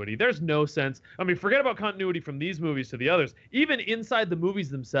continuity. There's no sense. I mean, forget about continuity from these movies to the others. Even inside the movies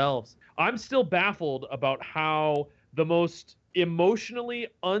themselves, I'm still baffled about how the most emotionally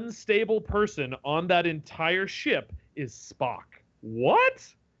unstable person on that entire ship is Spock. What?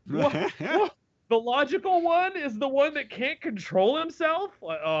 What? The logical one is the one that can't control himself?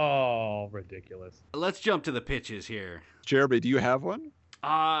 Oh, ridiculous. Let's jump to the pitches here. Jeremy, do you have one?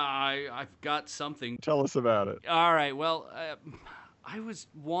 I've got something. Tell us about it. All right. Well, I was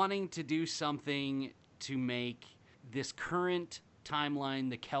wanting to do something to make this current timeline,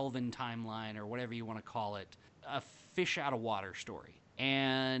 the Kelvin timeline, or whatever you want to call it, a fish out of water story.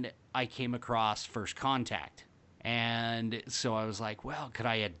 And I came across First Contact. And so I was like, well, could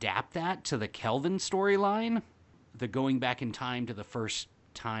I adapt that to the Kelvin storyline? The going back in time to the first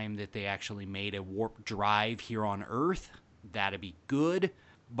time that they actually made a warp drive here on Earth, that'd be good.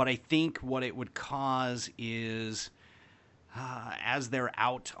 But I think what it would cause is, as they're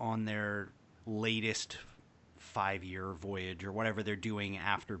out on their latest 5-year voyage or whatever they're doing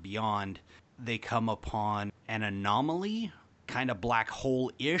after Beyond, they come upon an anomaly, kind of black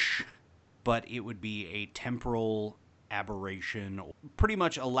hole-ish, but it would be a temporal aberration, pretty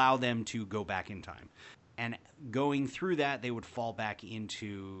much allow them to go back in time. And going through that, they would fall back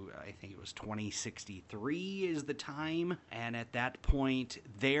into, I think it was 2063 is the time. And at that point,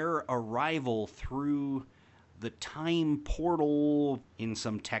 their arrival through the time portal in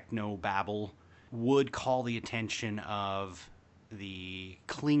some techno-babble would call the attention of the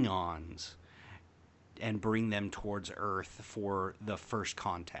Klingons and bring them towards Earth for the First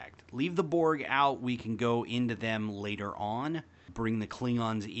Contact. Leave the Borg out, we can go into them later on. Bring the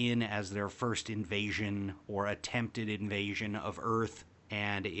Klingons in as their first invasion or attempted invasion of Earth.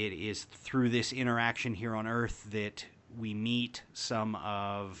 And it is through this interaction here on Earth that we meet some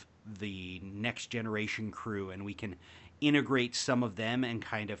of the Next Generation crew, and we can integrate some of them and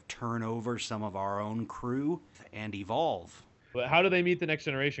kind of turn over some of our own crew and evolve. But how do they meet the Next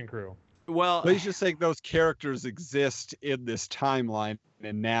Generation crew? Well, But he's just saying those characters exist in this timeline,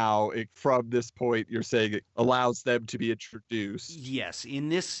 and now from this point, you're saying it allows them to be introduced. yes, in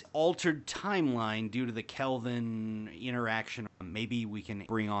this altered timeline, due to the Kelvin interaction, maybe we can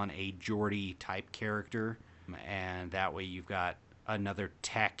bring on a Geordi type character, and that way you've got another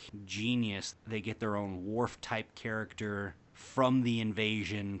tech genius. They get their own Worf type character from the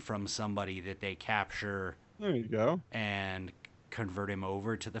invasion, from somebody that they capture There you go. and convert him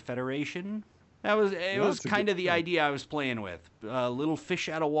over to the Federation. It was that's a kind good of the point. idea I was playing with. Little fish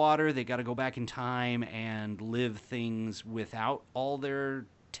out of water. They got to go back in time and live things without all their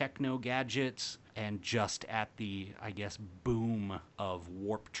techno gadgets and just at the, I guess, boom of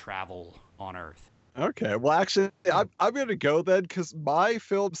warp travel on Earth. Okay, well, actually, I'm going to go then, because my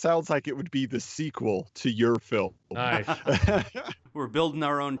film sounds like it would be the sequel to your film. Nice. We're building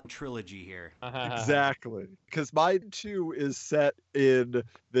our own trilogy here. Exactly. Because mine, too, is set in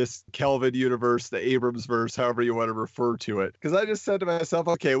this Kelvin universe, the Abrams verse, however you want to refer to it. Because I just said to myself,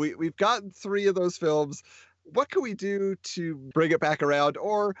 okay, we've gotten 3 of those films. What can we do to bring it back around?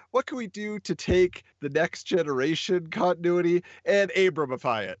 Or what can we do to take the Next Generation continuity and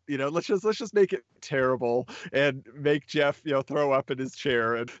Abramify it? Let's just make it terrible and make Jeff, throw up in his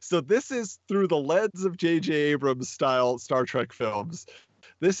chair. And so this is through the lens of J.J. Abrams style Star Trek films.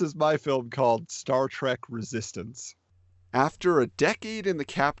 This is my film called Star Trek Resistance. After a decade in the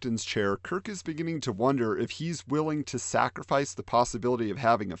captain's chair, Kirk is beginning to wonder if he's willing to sacrifice the possibility of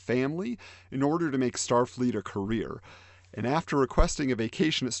having a family in order to make Starfleet a career. And after requesting a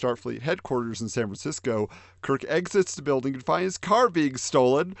vacation at Starfleet headquarters in San Francisco, Kirk exits the building and finds his car being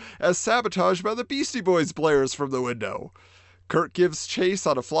stolen as sabotaged by the Beastie Boys blares from the window. Kirk gives chase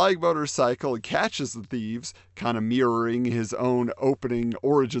on a flying motorcycle and catches the thieves, kind of mirroring his own opening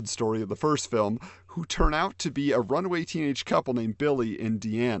origin story of the first film, who turn out to be a runaway teenage couple named Billy and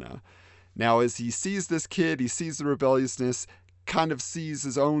Deanna. Now, as he sees this kid, he sees the rebelliousness, kind of sees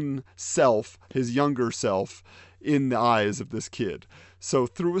his own self, his younger self, in the eyes of this kid. So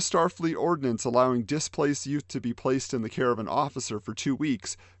through a Starfleet ordinance allowing displaced youth to be placed in the care of an officer for 2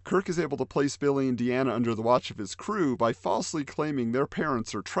 weeks, Kirk is able to place Billy and Deanna under the watch of his crew by falsely claiming their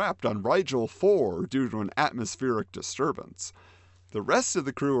parents are trapped on Rigel 4 due to an atmospheric disturbance. The rest of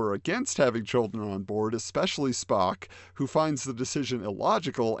the crew are against having children on board, especially Spock, who finds the decision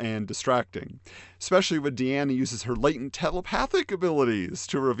illogical and distracting, especially when Deanna uses her latent telepathic abilities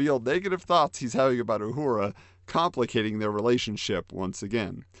to reveal negative thoughts he's having about Uhura, complicating their relationship once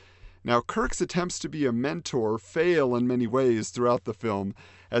again. Now, Kirk's attempts to be a mentor fail in many ways throughout the film,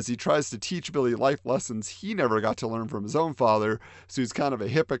 as he tries to teach Billy life lessons he never got to learn from his own father, so he's kind of a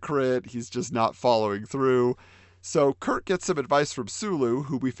hypocrite, he's just not following through. So Kirk gets some advice from Sulu,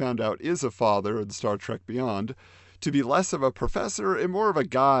 who we found out is a father in Star Trek Beyond, to be less of a professor and more of a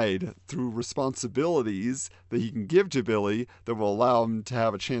guide through responsibilities that he can give to Billy that will allow him to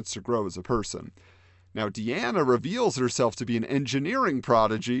have a chance to grow as a person. Now, Deanna reveals herself to be an engineering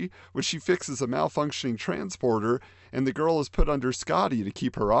prodigy when she fixes a malfunctioning transporter, and the girl is put under Scotty to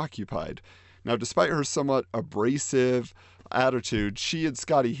keep her occupied. Now, despite her somewhat abrasive attitude, she and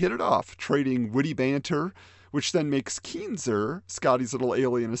Scotty hit it off, trading witty banter, which then makes Keenser, Scotty's little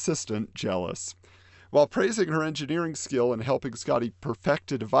alien assistant, jealous. While praising her engineering skill and helping Scotty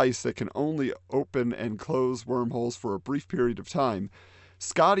perfect a device that can only open and close wormholes for a brief period of time,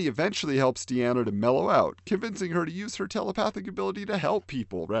 Scotty eventually helps Deanna to mellow out, convincing her to use her telepathic ability to help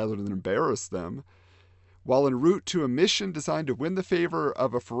people rather than embarrass them. While en route to a mission designed to win the favor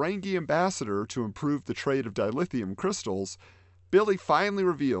of a Ferengi ambassador to improve the trade of dilithium crystals, Billy finally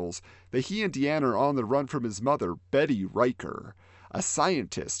reveals that he and Deanna are on the run from his mother, Betty Riker, a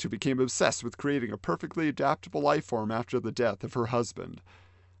scientist who became obsessed with creating a perfectly adaptable life form after the death of her husband.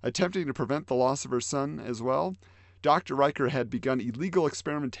 Attempting to prevent the loss of her son as well, Dr. Riker had begun illegal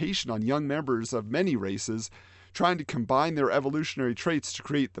experimentation on young members of many races, trying to combine their evolutionary traits to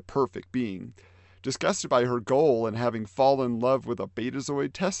create the perfect being. Disgusted by her goal and having fallen in love with a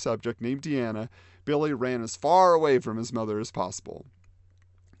Betazoid test subject named Deanna, Billy ran as far away from his mother as possible.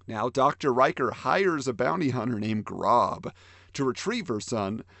 Now, Dr. Riker hires a bounty hunter named Grob to retrieve her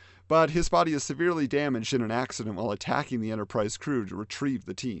son, but his body is severely damaged in an accident while attacking the Enterprise crew to retrieve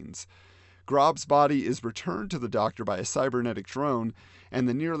the teens. Grob's body is returned to the Doctor by a cybernetic drone, and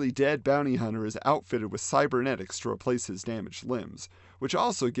the nearly dead bounty hunter is outfitted with cybernetics to replace his damaged limbs, which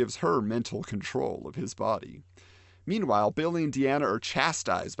also gives her mental control of his body. Meanwhile, Billy and Deanna are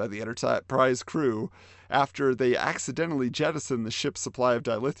chastised by the Enterprise crew after they accidentally jettison the ship's supply of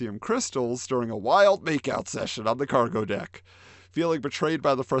dilithium crystals during a wild makeout session on the cargo deck. Feeling betrayed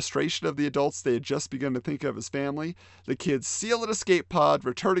by the frustration of the adults they had just begun to think of as family, the kids seal an escape pod,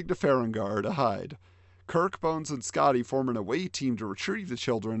 returning to Ferengar to hide. Kirk, Bones, and Scotty form an away team to retrieve the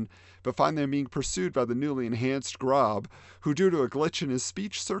children, but find them being pursued by the newly enhanced Grob, who, due to a glitch in his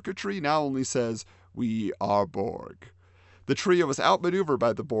speech circuitry, now only says, "We are Borg." The trio is outmaneuvered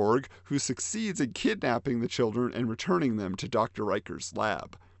by the Borg, who succeeds in kidnapping the children and returning them to Dr. Riker's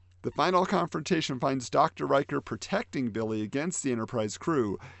lab. The final confrontation finds Dr. Riker protecting Billy against the Enterprise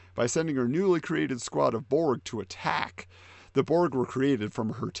crew by sending her newly created squad of Borg to attack. The Borg were created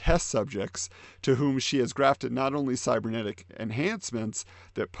from her test subjects, to whom she has grafted not only cybernetic enhancements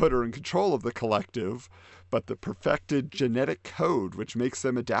that put her in control of the collective, but the perfected genetic code which makes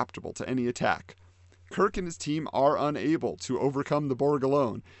them adaptable to any attack. Kirk and his team are unable to overcome the Borg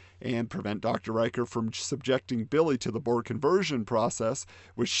alone, and prevent Dr. Riker from subjecting Billy to the Borg conversion process,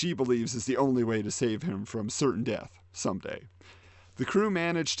 which she believes is the only way to save him from certain death someday. The crew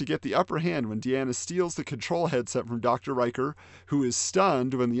manage to get the upper hand when Deanna steals the control headset from Dr. Riker, who is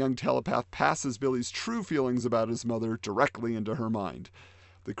stunned when the young telepath passes Billy's true feelings about his mother directly into her mind.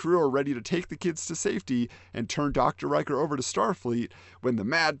 The crew are ready to take the kids to safety and turn Dr. Riker over to Starfleet when the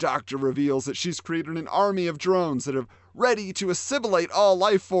Mad Doctor reveals that she's created an army of drones that are ready to assimilate all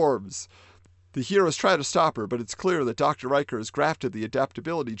life forms. The heroes try to stop her, but it's clear that Dr. Riker has grafted the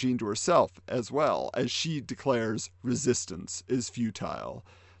adaptability gene to herself, as well as she declares resistance is futile.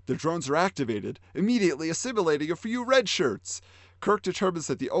 The drones are activated, immediately assimilating a few red shirts. Kirk determines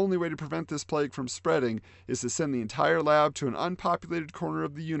that the only way to prevent this plague from spreading is to send the entire lab to an unpopulated corner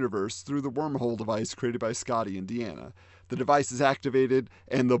of the universe through the wormhole device created by Scotty and Deanna. The device is activated,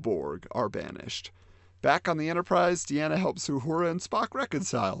 and the Borg are banished. Back on the Enterprise, Deanna helps Uhura and Spock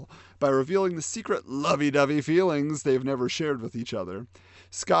reconcile by revealing the secret lovey-dovey feelings they've never shared with each other.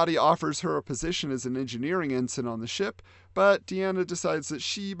 Scotty offers her a position as an engineering ensign on the ship, but Deanna decides that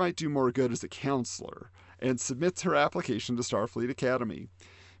she might do more good as a counselor, and submits her application to Starfleet Academy.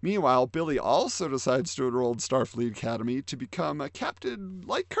 Meanwhile, Billy also decides to enroll in Starfleet Academy to become a captain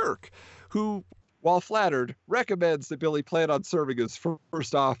like Kirk, who, while flattered, recommends that Billy plan on serving as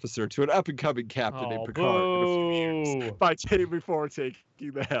first officer to an up-and-coming captain named Picard in a few years before taking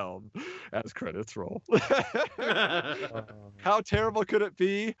the helm, as credits roll. How terrible could it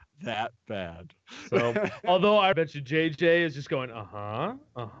be? That bad. So, although I bet you JJ is just going, Let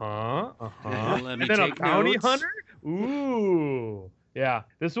me and then a take bounty notes. hunter? Ooh. Yeah,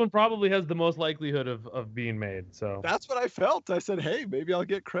 this one probably has the most likelihood of being made. So That's what I felt. I said, hey, maybe I'll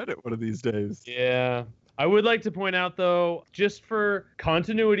get credit one of these days. yeah. I would like to point out, though, just for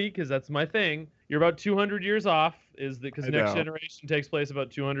continuity, because that's my thing, you're about 200 years off, because Next Generation takes place about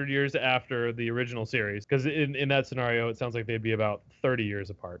 200 years after the original series. Because in that scenario, it sounds like they'd be about 30 years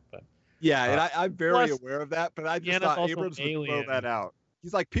apart. But Yeah, and I'm very plus, aware of that, but I just Deanna's thought also Abrams would alien. throw that out.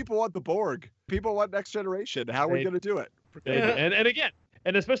 He's like, people want the Borg. People want Next Generation. How are we They- going to do it? and again,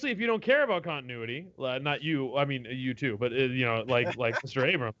 and especially if you don't care about continuity, not you, I mean you too, but like Mr.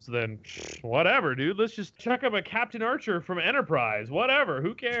 Abrams, then whatever, dude. Let's just chuck up a Captain Archer from Enterprise. Whatever,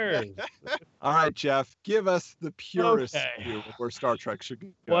 who cares? All right, Jeff, give us the purest Okay. view of where Star Trek should go.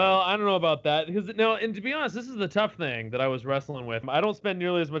 Well, I don't know about that because and to be honest, this is the tough thing that I was wrestling with. I don't spend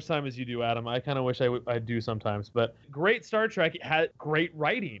nearly as much time as you do, Adam. I kind of wish I do sometimes, but great Star Trek had great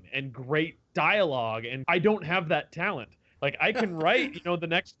writing and great dialogue, and I don't have that talent. Like, I can write, the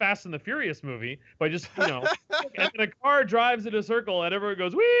next Fast and the Furious movie by just, and then a car drives in a circle and everyone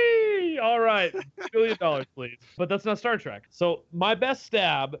goes, whee! All right, $1 billion, please. But that's not Star Trek. So my best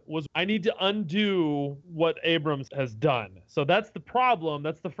stab was I need to undo what Abrams has done. So that's the problem.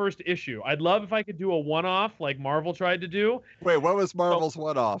 That's the first issue. I'd love if I could do a one-off like Marvel tried to do. Wait, what was Marvel's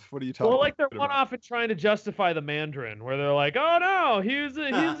one-off? What are you talking about? Well, like they're one-off and trying to justify the Mandarin, where they're like, oh no, he's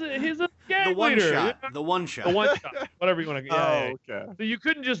a gang leader. The one shot. The one shot. Whatever you want to. Okay. So you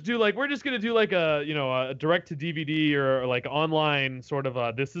couldn't just do like, we're just gonna do like a direct to DVD or like online sort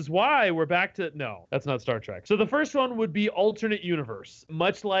of this is why we're back to. No, that's not Star Trek. So the first one would be alternate universe,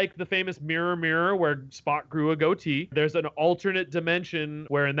 much like the famous Mirror Mirror where Spock grew a goatee. There's an alternate dimension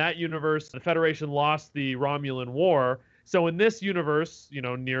where in that universe the Federation lost the Romulan War. So in this universe,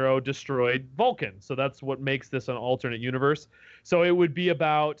 Nero destroyed Vulcan. So that's what makes this an alternate universe. So it would be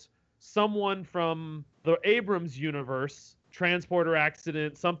about someone from the Abrams universe, transporter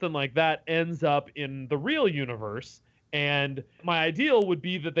accident, something like that, ends up in the real universe. And my ideal would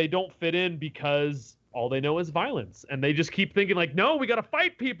be that they don't fit in because all they know is violence. And they just keep thinking like, no, we got to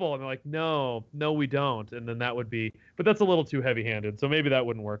fight people. And they're like, no, we don't. And then that would be, but that's a little too heavy-handed. So maybe that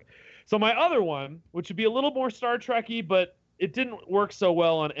wouldn't work. So my other one, which would be a little more Star Trek-y, but it didn't work so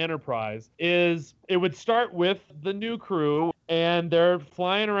well on Enterprise, is it would start with the new crew and they're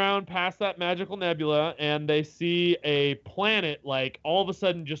flying around past that magical nebula and they see a planet like all of a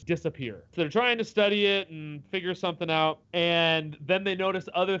sudden just disappear. So they're trying to study it and figure something out, and then they notice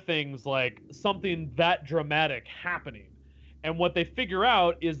other things like something that dramatic happening. And what they figure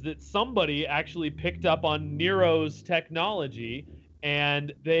out is that somebody actually picked up on Nero's technology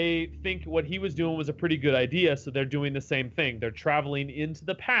and they think what he was doing was a pretty good idea, so they're doing the same thing. They're traveling into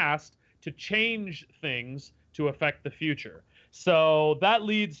the past to change things to affect the future. So that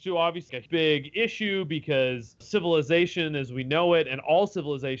leads to obviously a big issue because civilization as we know it and all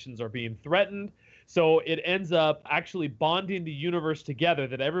civilizations are being threatened. So it ends up actually bonding the universe together,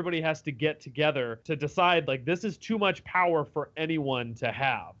 that everybody has to get together to decide like this is too much power for anyone to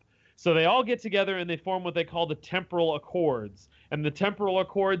have. So they all get together and they form what they call the Temporal Accords. And the Temporal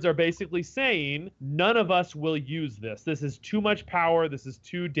Accords are basically saying, none of us will use this. This is too much power. This is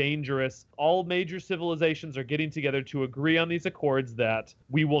too dangerous. All major civilizations are getting together to agree on these accords that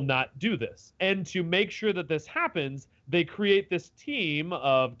we will not do this. And to make sure that this happens, they create this team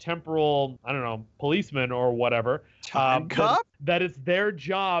of temporal, policemen or whatever. Time cop? That it's their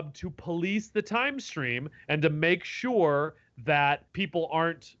job to police the time stream and to make sure that people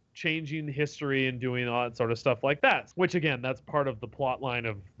aren't changing history and doing all that sort of stuff like that, which again, that's part of the plot line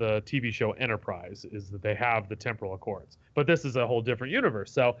of the TV show Enterprise, is that they have the Temporal Accords. But this is a whole different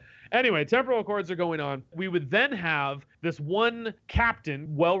universe. So anyway, Temporal Accords are going on. We would then have this one captain,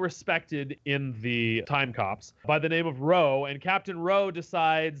 well respected in the Time Cops, by the name of Ro, and Captain Ro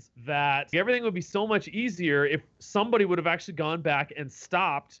decides that everything would be so much easier if somebody would have actually gone back and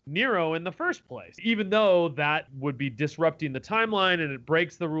stopped Nero in the first place, even though that would be disrupting the timeline and it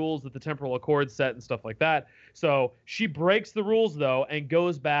breaks the rules that the Temporal Accords set and stuff like that. So she breaks the rules though and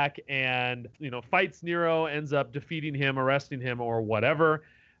goes back and, fights Nero, ends up defeating him, arresting him or whatever,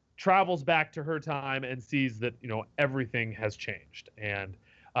 travels back to her time and sees that, everything has changed. And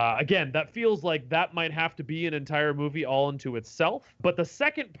again, that feels like that might have to be an entire movie all into itself. But the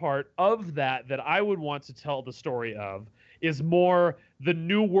second part of that I would want to tell the story of is more the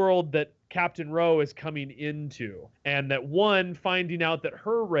new world that Captain Ro is coming into. And that one, finding out that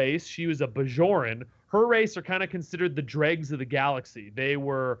her race, she was a Bajoran, her race are kind of considered the dregs of the galaxy. They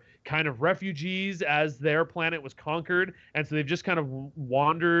were kind of refugees as their planet was conquered. And so they've just kind of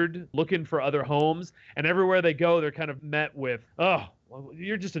wandered looking for other homes. And everywhere they go, they're kind of met with, oh, well,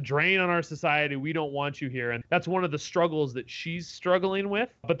 you're just a drain on our society. We don't want you here. And that's one of the struggles that she's struggling with.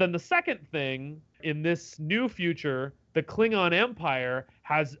 But then the second thing, in this new future, the Klingon Empire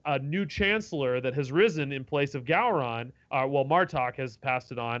has a new chancellor that has risen in place of Gowron. Martok has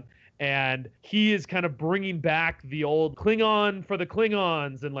passed it on. And he is kind of bringing back the old Klingon for the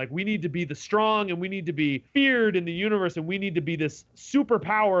Klingons. And like, we need to be the strong and we need to be feared in the universe. And we need to be this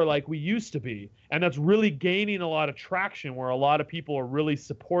superpower like we used to be. And that's really gaining a lot of traction where a lot of people are really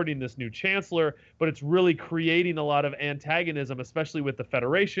supporting this new chancellor. But it's really creating a lot of antagonism, especially with the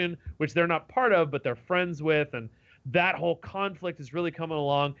Federation, which they're not part of, but they're friends with. And that whole conflict is really coming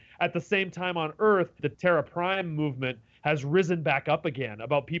along. At the same time on Earth, the Terra Prime movement has risen back up again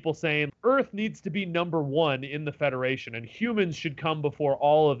about people saying Earth needs to be number one in the Federation and humans should come before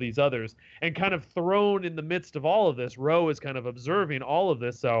all of these others. And kind of thrown in the midst of all of this, Ro is kind of observing all of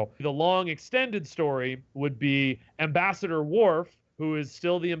this. So the long extended story would be Ambassador Worf, who is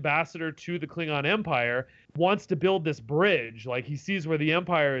still the ambassador to the Klingon Empire, wants to build this bridge. Like, he sees where the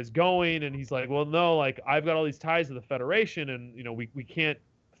Empire is going, and he's like, well, no, like, I've got all these ties to the Federation, and, you know, we can't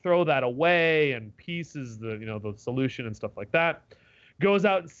throw that away, and peace is the, you know, the solution and stuff like that. Goes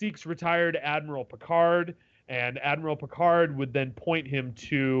out and seeks retired Admiral Picard, and Admiral Picard would then point him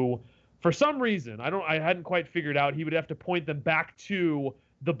to, for some reason, I hadn't quite figured out, he would have to point them back to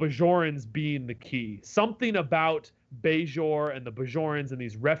the Bajorans being the key. Something about Bajor and the Bajorans and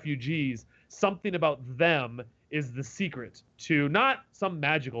these refugees, something about them is the secret to, not some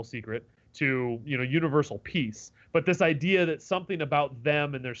magical secret to, you know, universal peace, but this idea that something about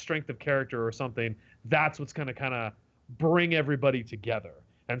them and their strength of character or something, that's what's going to kind of bring everybody together.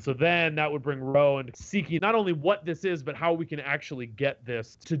 And so then that would bring Ro into seeking not only what this is, but how we can actually get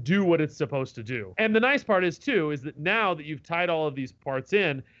this to do what it's supposed to do. And the nice part is, too, is that now that you've tied all of these parts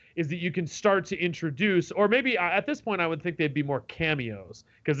in, is that you can start to introduce, or maybe at this point I would think they'd be more cameos,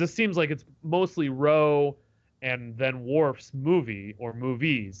 because this seems like it's mostly Ro and then Worf's movie or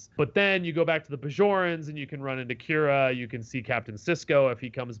movies. But then you go back to the Bajorans and you can run into Kira, you can see Captain Sisko if he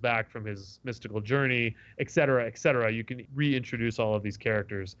comes back from his mystical journey, etc., etc. You can reintroduce all of these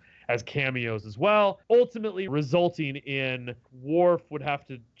characters as cameos as well, ultimately resulting in Worf would have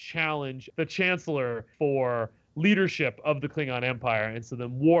to challenge the Chancellor for leadership of the Klingon Empire, and so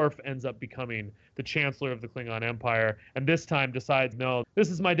then Worf ends up becoming the Chancellor of the Klingon Empire, and this time decides, no, this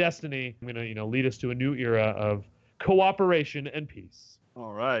is my destiny. I'm gonna, you know, lead us to a new era of cooperation and peace.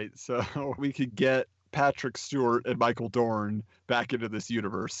 All right, so we could get Patrick Stewart and Michael Dorn back into this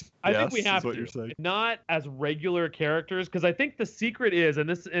universe. I think we have is what to, you're saying. not as regular characters, because I think the secret is,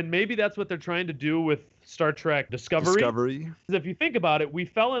 and maybe that's what they're trying to do with Star Trek Discovery. If you think about it, we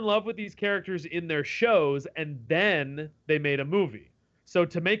fell in love with these characters in their shows, and then they made a movie. So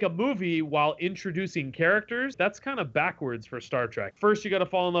to make a movie while introducing characters, that's kind of backwards for Star Trek. First, you got to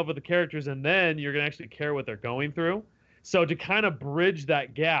fall in love with the characters, and then you're going to actually care what they're going through. So to kind of bridge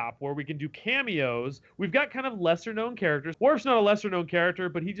that gap where we can do cameos, we've got kind of lesser known characters. Worf's not a lesser known character,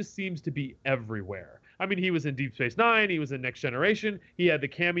 but he just seems to be everywhere. I mean, he was in Deep Space Nine, he was in Next Generation, he had the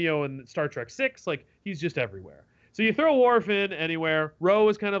cameo in Star Trek VI, like, he's just everywhere. So you throw Worf in anywhere. Ro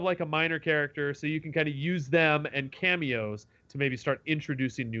is kind of like a minor character, so you can kind of use them and cameos to maybe start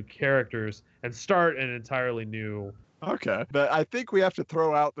introducing new characters and start an entirely new... Okay, but I think we have to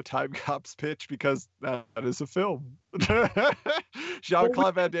throw out the Time Cops pitch because that is a film.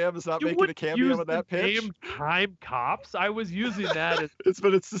 Jean-Claude Van Damme is not making a cameo in that pitch. Name Time Cops? I was using that as...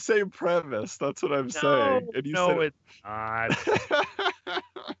 But it's the same premise. That's what I'm saying. And you said it's not.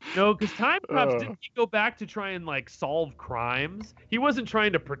 No, because Time Cops, didn't he go back to try and, like, solve crimes? He wasn't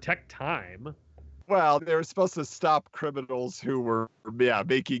trying to protect time. Well, they were supposed to stop criminals who were,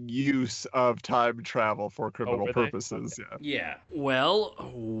 making use of time travel for criminal purposes. Okay. Yeah. Well,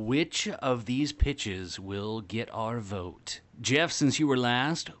 which of these pitches will get our vote? Jeff, since you were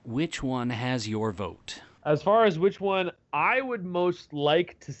last, which one has your vote? As far as which one I would most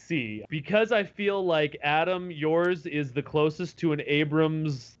like to see, because I feel like, Adam, yours is the closest to an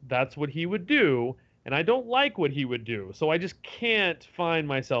Abrams, that's what he would do. And I don't like what he would do, so I just can't find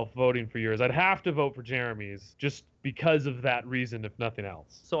myself voting for yours. I'd have to vote for Jeremy's just because of that reason, if nothing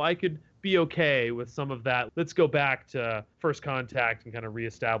else. So I could be okay with some of that. Let's go back to First Contact and kind of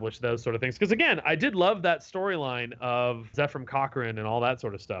reestablish those sort of things. Because again, I did love that storyline of Zefram Cochrane and all that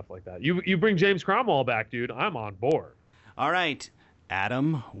sort of stuff like that. You bring James Cromwell back, dude, I'm on board. All right,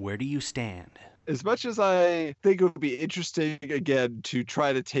 Adam, where do you stand? As much as I think it would be interesting, again, to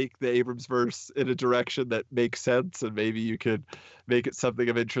try to take the Abrams verse in a direction that makes sense, and maybe you could make it something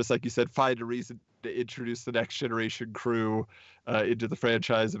of interest, like you said, find a reason to introduce the next generation crew into the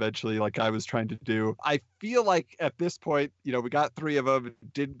franchise eventually, like I was trying to do. I feel like at this point, we got 3 of them,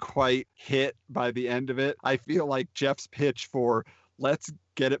 didn't quite hit by the end of it. I feel like Jeff's pitch for let's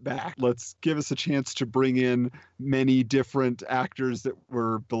get it back. Let's give us a chance to bring in many different actors that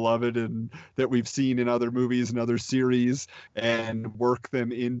were beloved and that we've seen in other movies and other series and work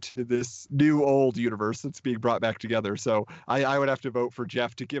them into this new old universe that's being brought back together. So I would have to vote for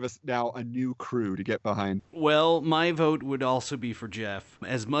Jeff to give us now a new crew to get behind. Well, my vote would also be for Jeff.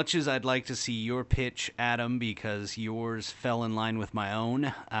 As much as I'd like to see your pitch, Adam, because yours fell in line with my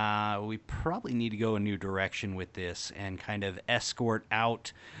own, we probably need to go a new direction with this and kind of escort out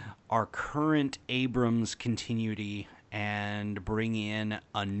our current Abrams continuity and bring in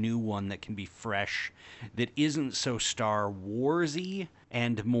a new one that can be fresh, that isn't so Star Wars-y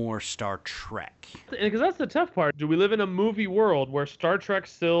and more Star Trek. Because that's the tough part. Do we live in a movie world where Star Trek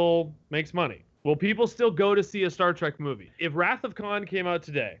still makes money? Will people still go to see a Star Trek movie? If Wrath of Khan came out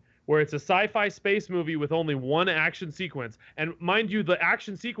today, where it's a sci-fi space movie with only one action sequence. And mind you, the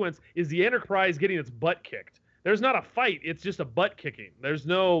action sequence is the Enterprise getting its butt kicked. There's not a fight. It's just a butt kicking. There's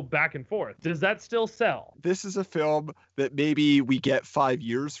no back and forth. Does that still sell? This is a film that maybe we get 5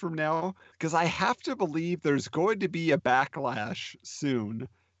 years from now, because I have to believe there's going to be a backlash soon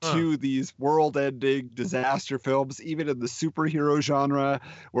to these world-ending disaster films, even in the superhero genre,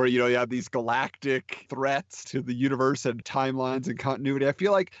 where, you have these galactic threats to the universe and timelines and continuity. I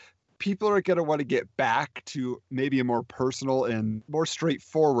feel like people are going to want to get back to maybe a more personal and more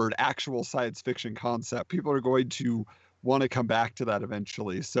straightforward actual science fiction concept. People are going to want to come back to that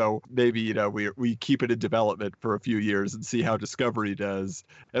eventually. So maybe, we keep it in development for a few years and see how Discovery does.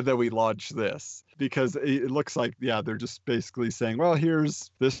 And then we launch this, because it looks like, they're just basically saying, well, here's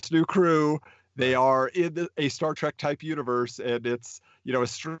this new crew. They are in a Star Trek type universe, and it's, a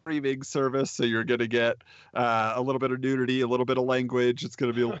streaming service. So you're going to get a little bit of nudity, a little bit of language. It's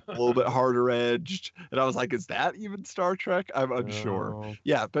going to be a little bit harder edged. And I was like, is that even Star Trek? I'm unsure. No.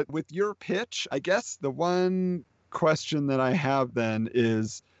 Yeah. But with your pitch, I guess the one question that I have then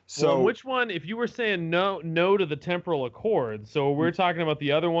is, well, which one, if you were saying no to the temporal accord, so we're talking about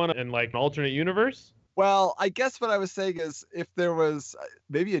the other one in like an alternate universe? Well, I guess what I was saying is, if there was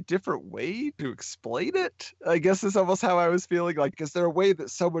maybe a different way to explain it, I guess is almost how I was feeling. Like, is there a way that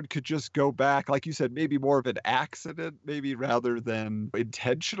someone could just go back, like you said, maybe more of an accident, maybe rather than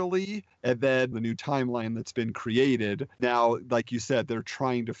intentionally, and then the new timeline that's been created, now, like you said, they're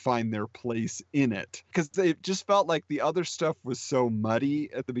trying to find their place in it. Because it just felt like the other stuff was so muddy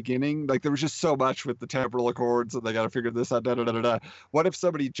at the beginning. Like, there was just so much with the temporal accords, and they got to figure this out, da-da-da-da-da. What if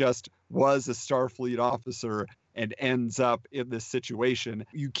somebody just was a Starfleet officer and ends up in this situation?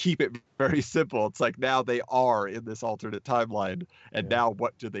 You keep it very simple. It's like, now they are in this alternate timeline, and now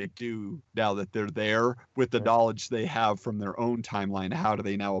what do they do now that they're there with the knowledge they have from their own timeline? How do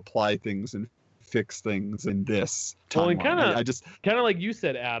they now apply things and fix things in this timeline? Well, and kind of like you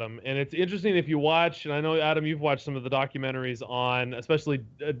said, Adam, and it's interesting if you watch, and I know, Adam, you've watched some of the documentaries on especially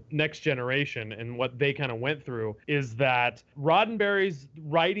Next Generation, and what they kind of went through is that Roddenberry's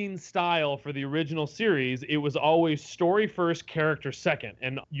writing style for the original series, it was always story first, character second,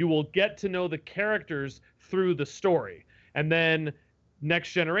 and you will get to know the characters through the story. And then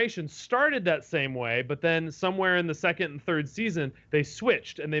Next Generation started that same way, but then somewhere in the second and third season, they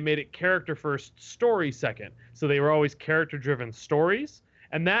switched and they made it character first, story second. So they were always character driven stories.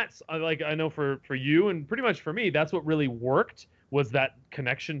 And that's, like, I know for you and pretty much for me, that's what really worked, was that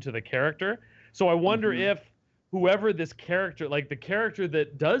connection to the character. So I wonder if whoever this character, like the character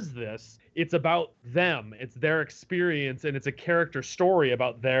that does this, it's about them, it's their experience, and it's a character story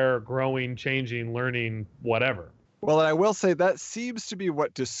about their growing, changing, learning, whatever. Well, and I will say that seems to be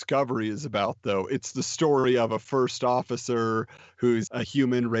what Discovery is about, though. It's the story of a first officer who's a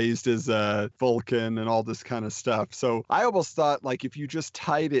human raised as a Vulcan and all this kind of stuff. So I almost thought, like, if you just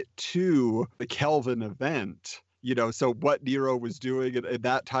tied it to the Kelvin event, so what Nero was doing in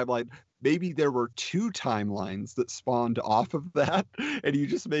that timeline, maybe there were two timelines that spawned off of that, and you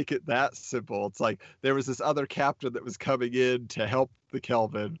just make it that simple. It's like there was this other captain that was coming in to help the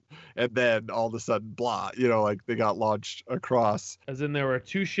Kelvin, and then all of a sudden, blah, like they got launched across. As in there were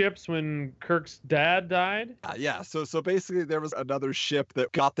two ships when Kirk's dad died? Yeah, so basically there was another ship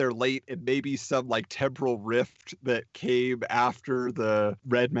that got there late, and maybe some like temporal rift that came after the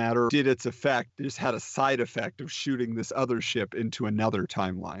red matter did its effect. It just had a side effect of shooting this other ship into another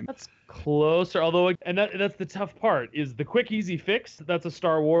timeline. That's closer, although, and that's the tough part, is the quick easy fix. That's a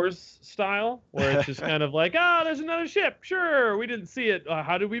Star Wars style, where it's just kind of like, there's another ship, sure, we didn't see it,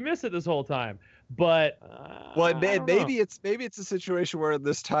 how did we miss it this whole time? But well, maybe it's a situation where in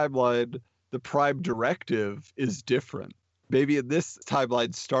this timeline the prime directive is different. Maybe in this timeline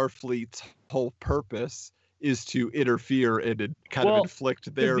Starfleet's whole purpose is to interfere and kind of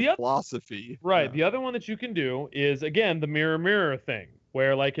inflict their philosophy. Right. The other one that you can do is, again, the mirror thing,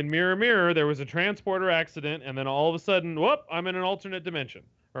 where, like in Mirror, there was a transporter accident, and then all of a sudden, whoop, I'm in an alternate dimension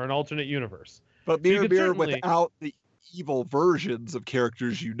or an alternate universe. But Mirror without the evil versions of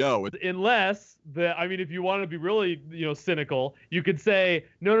characters, Unless, if you want to be really, cynical, you could say,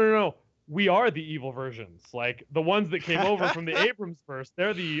 no, we are the evil versions. Like, the ones that came over from the Abrams verse,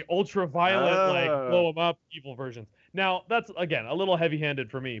 they're the ultraviolet, like, blow them up evil versions. Now, that's, again, a little heavy-handed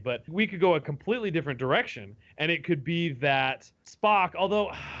for me, but we could go a completely different direction, and it could be that Spock,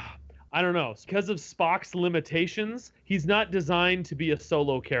 although, I don't know, because of Spock's limitations, he's not designed to be a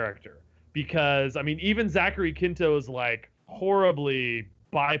solo character. Because, even Zachary Quinto's, like, horribly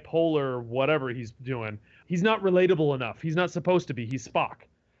bipolar, whatever he's doing, he's not relatable enough. He's not supposed to be. He's Spock.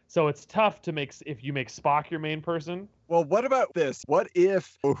 So it's tough to make if you make Spock your main person. Well, what about this? What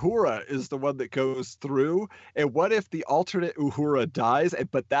if Uhura is the one that goes through? And what if the alternate Uhura dies,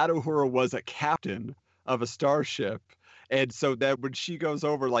 but that Uhura was a captain of a starship? And so that when she goes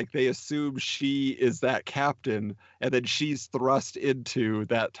over, like they assume she is that captain, and then she's thrust into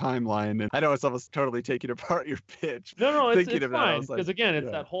that timeline. And I know it's almost totally taking apart your pitch. No, it's thinking of that, I fine was like, because again, it's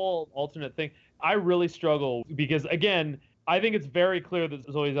yeah. that whole alternate thing. I really struggle because again, I think it's very clear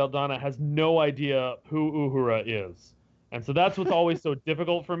that Zoe Saldana has no idea who Uhura is. And so that's what's always so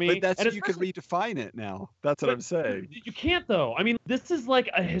difficult for me. But that's and you can redefine it now. That's what I'm saying. You can't though. I mean, this is like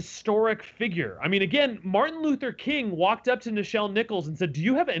a historic figure. I mean, again, Martin Luther King walked up to Nichelle Nichols and said, "Do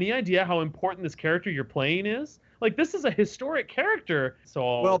you have any idea how important this character you're playing is?" Like, this is a historic character.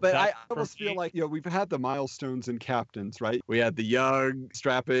 So well, but I almost feel like, we've had the milestones in captains, right? We had the young,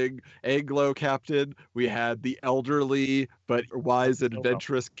 strapping Anglo captain. We had the elderly but wise and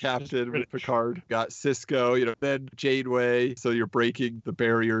adventurous captain with Picard. Got Cisco, then Janeway. So you're breaking the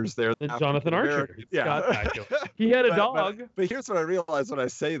barriers there. And Jonathan Archer. Yeah. He had a dog. But here's what I realized when I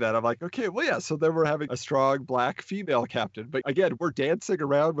say that. I'm like, okay, well, yeah, so then we're having a strong black female captain. But again, we're dancing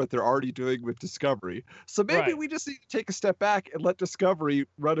around what they're already doing with Discovery. So maybe we just need to take a step back and let Discovery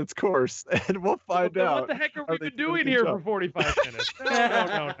run its course, and we'll find out. What the heck are we been doing here for 45 minutes?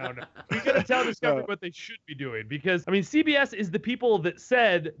 No. We gotta tell Discovery what they should be doing, because I mean, CBS is the people that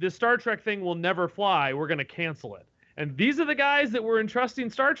said this Star Trek thing will never fly. We're gonna cancel it, and these are the guys that we're entrusting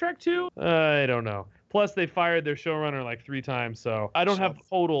Star Trek to. I don't know. Plus, they fired their showrunner like 3 times, so I don't have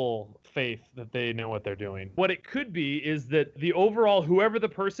total faith that they know what they're doing. What it could be is that the overall, whoever the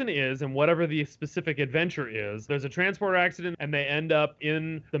person is and whatever the specific adventure is, there's a transport accident and they end up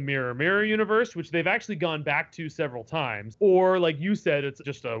in the Mirror universe, which they've actually gone back to several times. Or, like you said, it's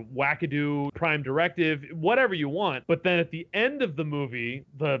just a wackadoo prime directive, whatever you want. But then at the end of the movie,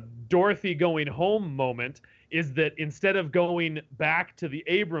 the Dorothy going home moment is that instead of going back to the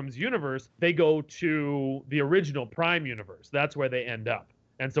Abrams universe, they go to the original Prime universe. That's where they end up.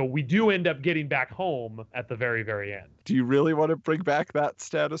 And so we do end up getting back home at the very, very end. Do you really want to bring back that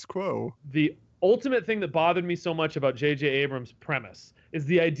status quo? The ultimate thing that bothered me so much about J.J. Abrams' premise is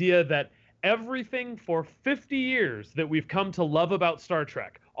the idea that everything for 50 years that we've come to love about Star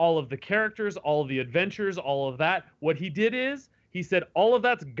Trek, all of the characters, all of the adventures, all of that, what he did is he said, all of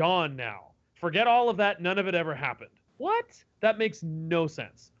that's gone now. Forget all of that. None of it ever happened. What? That makes no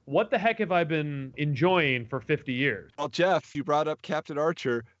sense. What the heck have I been enjoying for 50 years? Well, Jeff, you brought up Captain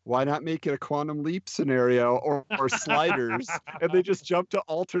Archer. Why not make it a quantum leap scenario or sliders? And they just jump to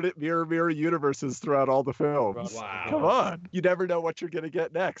alternate mirror universes throughout all the films. Wow. Come on. You never know what you're going to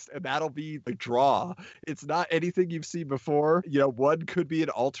get next. And that'll be the draw. It's not anything you've seen before. One could be an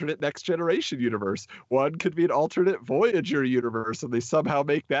alternate Next Generation universe. One could be an alternate Voyager universe. And they somehow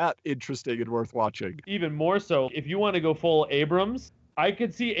make that interesting and worth watching. Even more so, if you want to go full Abrams, I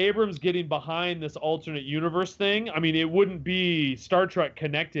could see Abrams getting behind this alternate universe thing. I mean, it wouldn't be Star Trek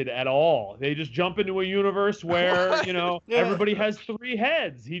connected at all. They just jump into a universe where, everybody has 3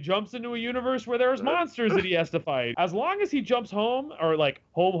 heads. He jumps into a universe where there's monsters that he has to fight. As long as he jumps home, or like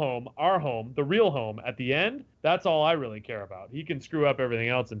home, our home, the real home at the end, that's all I really care about. He can screw up everything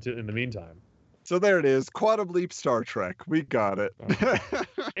else in the meantime. So there it is. Quantum Leap Star Trek. We got it.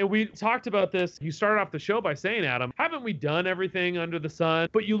 And we talked about this. You started off the show by saying, Adam, haven't we done everything under the sun?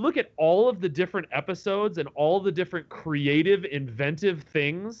 But you look at all of the different episodes and all the different creative, inventive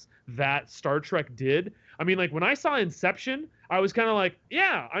things that Star Trek did. I mean, like when I saw Inception, I was kind of like,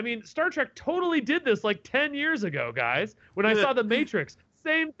 yeah, I mean, Star Trek totally did this like 10 years ago, guys. When I saw The Matrix,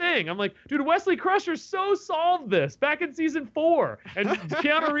 same thing. I'm like, dude, Wesley Crusher so solved this back in season 4. And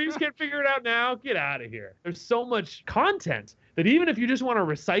Keanu Reeves can't figure it out now. Get out of here. There's so much content that even if you just want to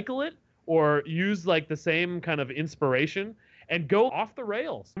recycle it or use like the same kind of inspiration and go off the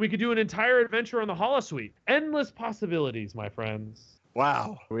rails, we could do an entire adventure on the Holosuite. Endless possibilities, my friends.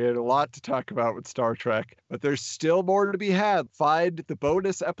 Wow, we had a lot to talk about with Star Trek, but there's still more to be had. Find the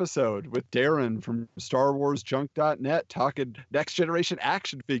bonus episode with Darren from StarWarsJunk.net talking Next Generation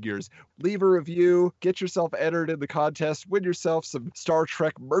action figures. Leave a review, get yourself entered in the contest, win yourself some Star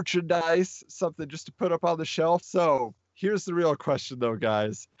Trek merchandise, something just to put up on the shelf. So here's the real question, though,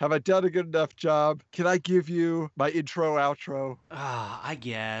 guys. Have I done a good enough job? Can I give you my intro, outro? I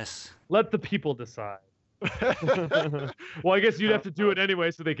guess. Let the people decide. Well, I guess you'd have to do it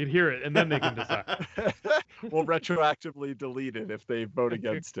anyway so they could hear it, and then they can decide. We'll retroactively delete it if they vote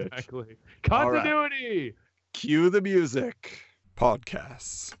against it. Exactly. Continuity! Right. Cue the music.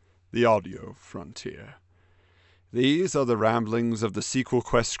 Podcasts, the audio frontier. These are the ramblings of the Sequel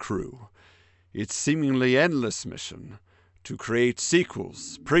Quest crew. Its seemingly endless mission to create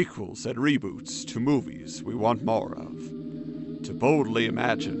sequels, prequels, and reboots to movies we want more of. To boldly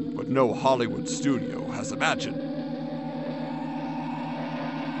imagine what no Hollywood studio has imagined.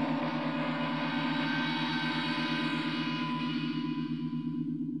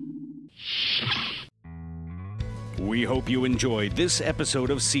 We hope you enjoyed this episode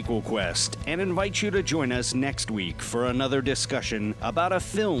of Sequel Quest and invite you to join us next week for another discussion about a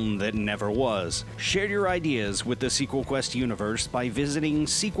film that never was. Share your ideas with the Sequel Quest universe by visiting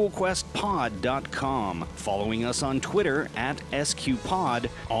sequelquestpod.com, following us on Twitter at SQPod,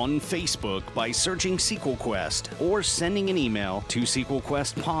 on Facebook by searching Sequel Quest, or sending an email to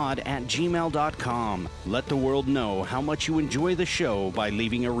sequelquestpod@gmail.com. Let the world know how much you enjoy the show by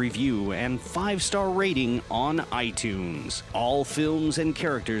leaving a review and 5-star rating on iTunes. All films and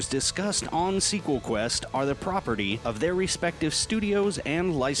characters discussed on Sequel Quest are the property of their respective studios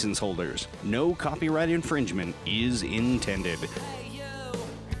and license holders. No copyright infringement is intended.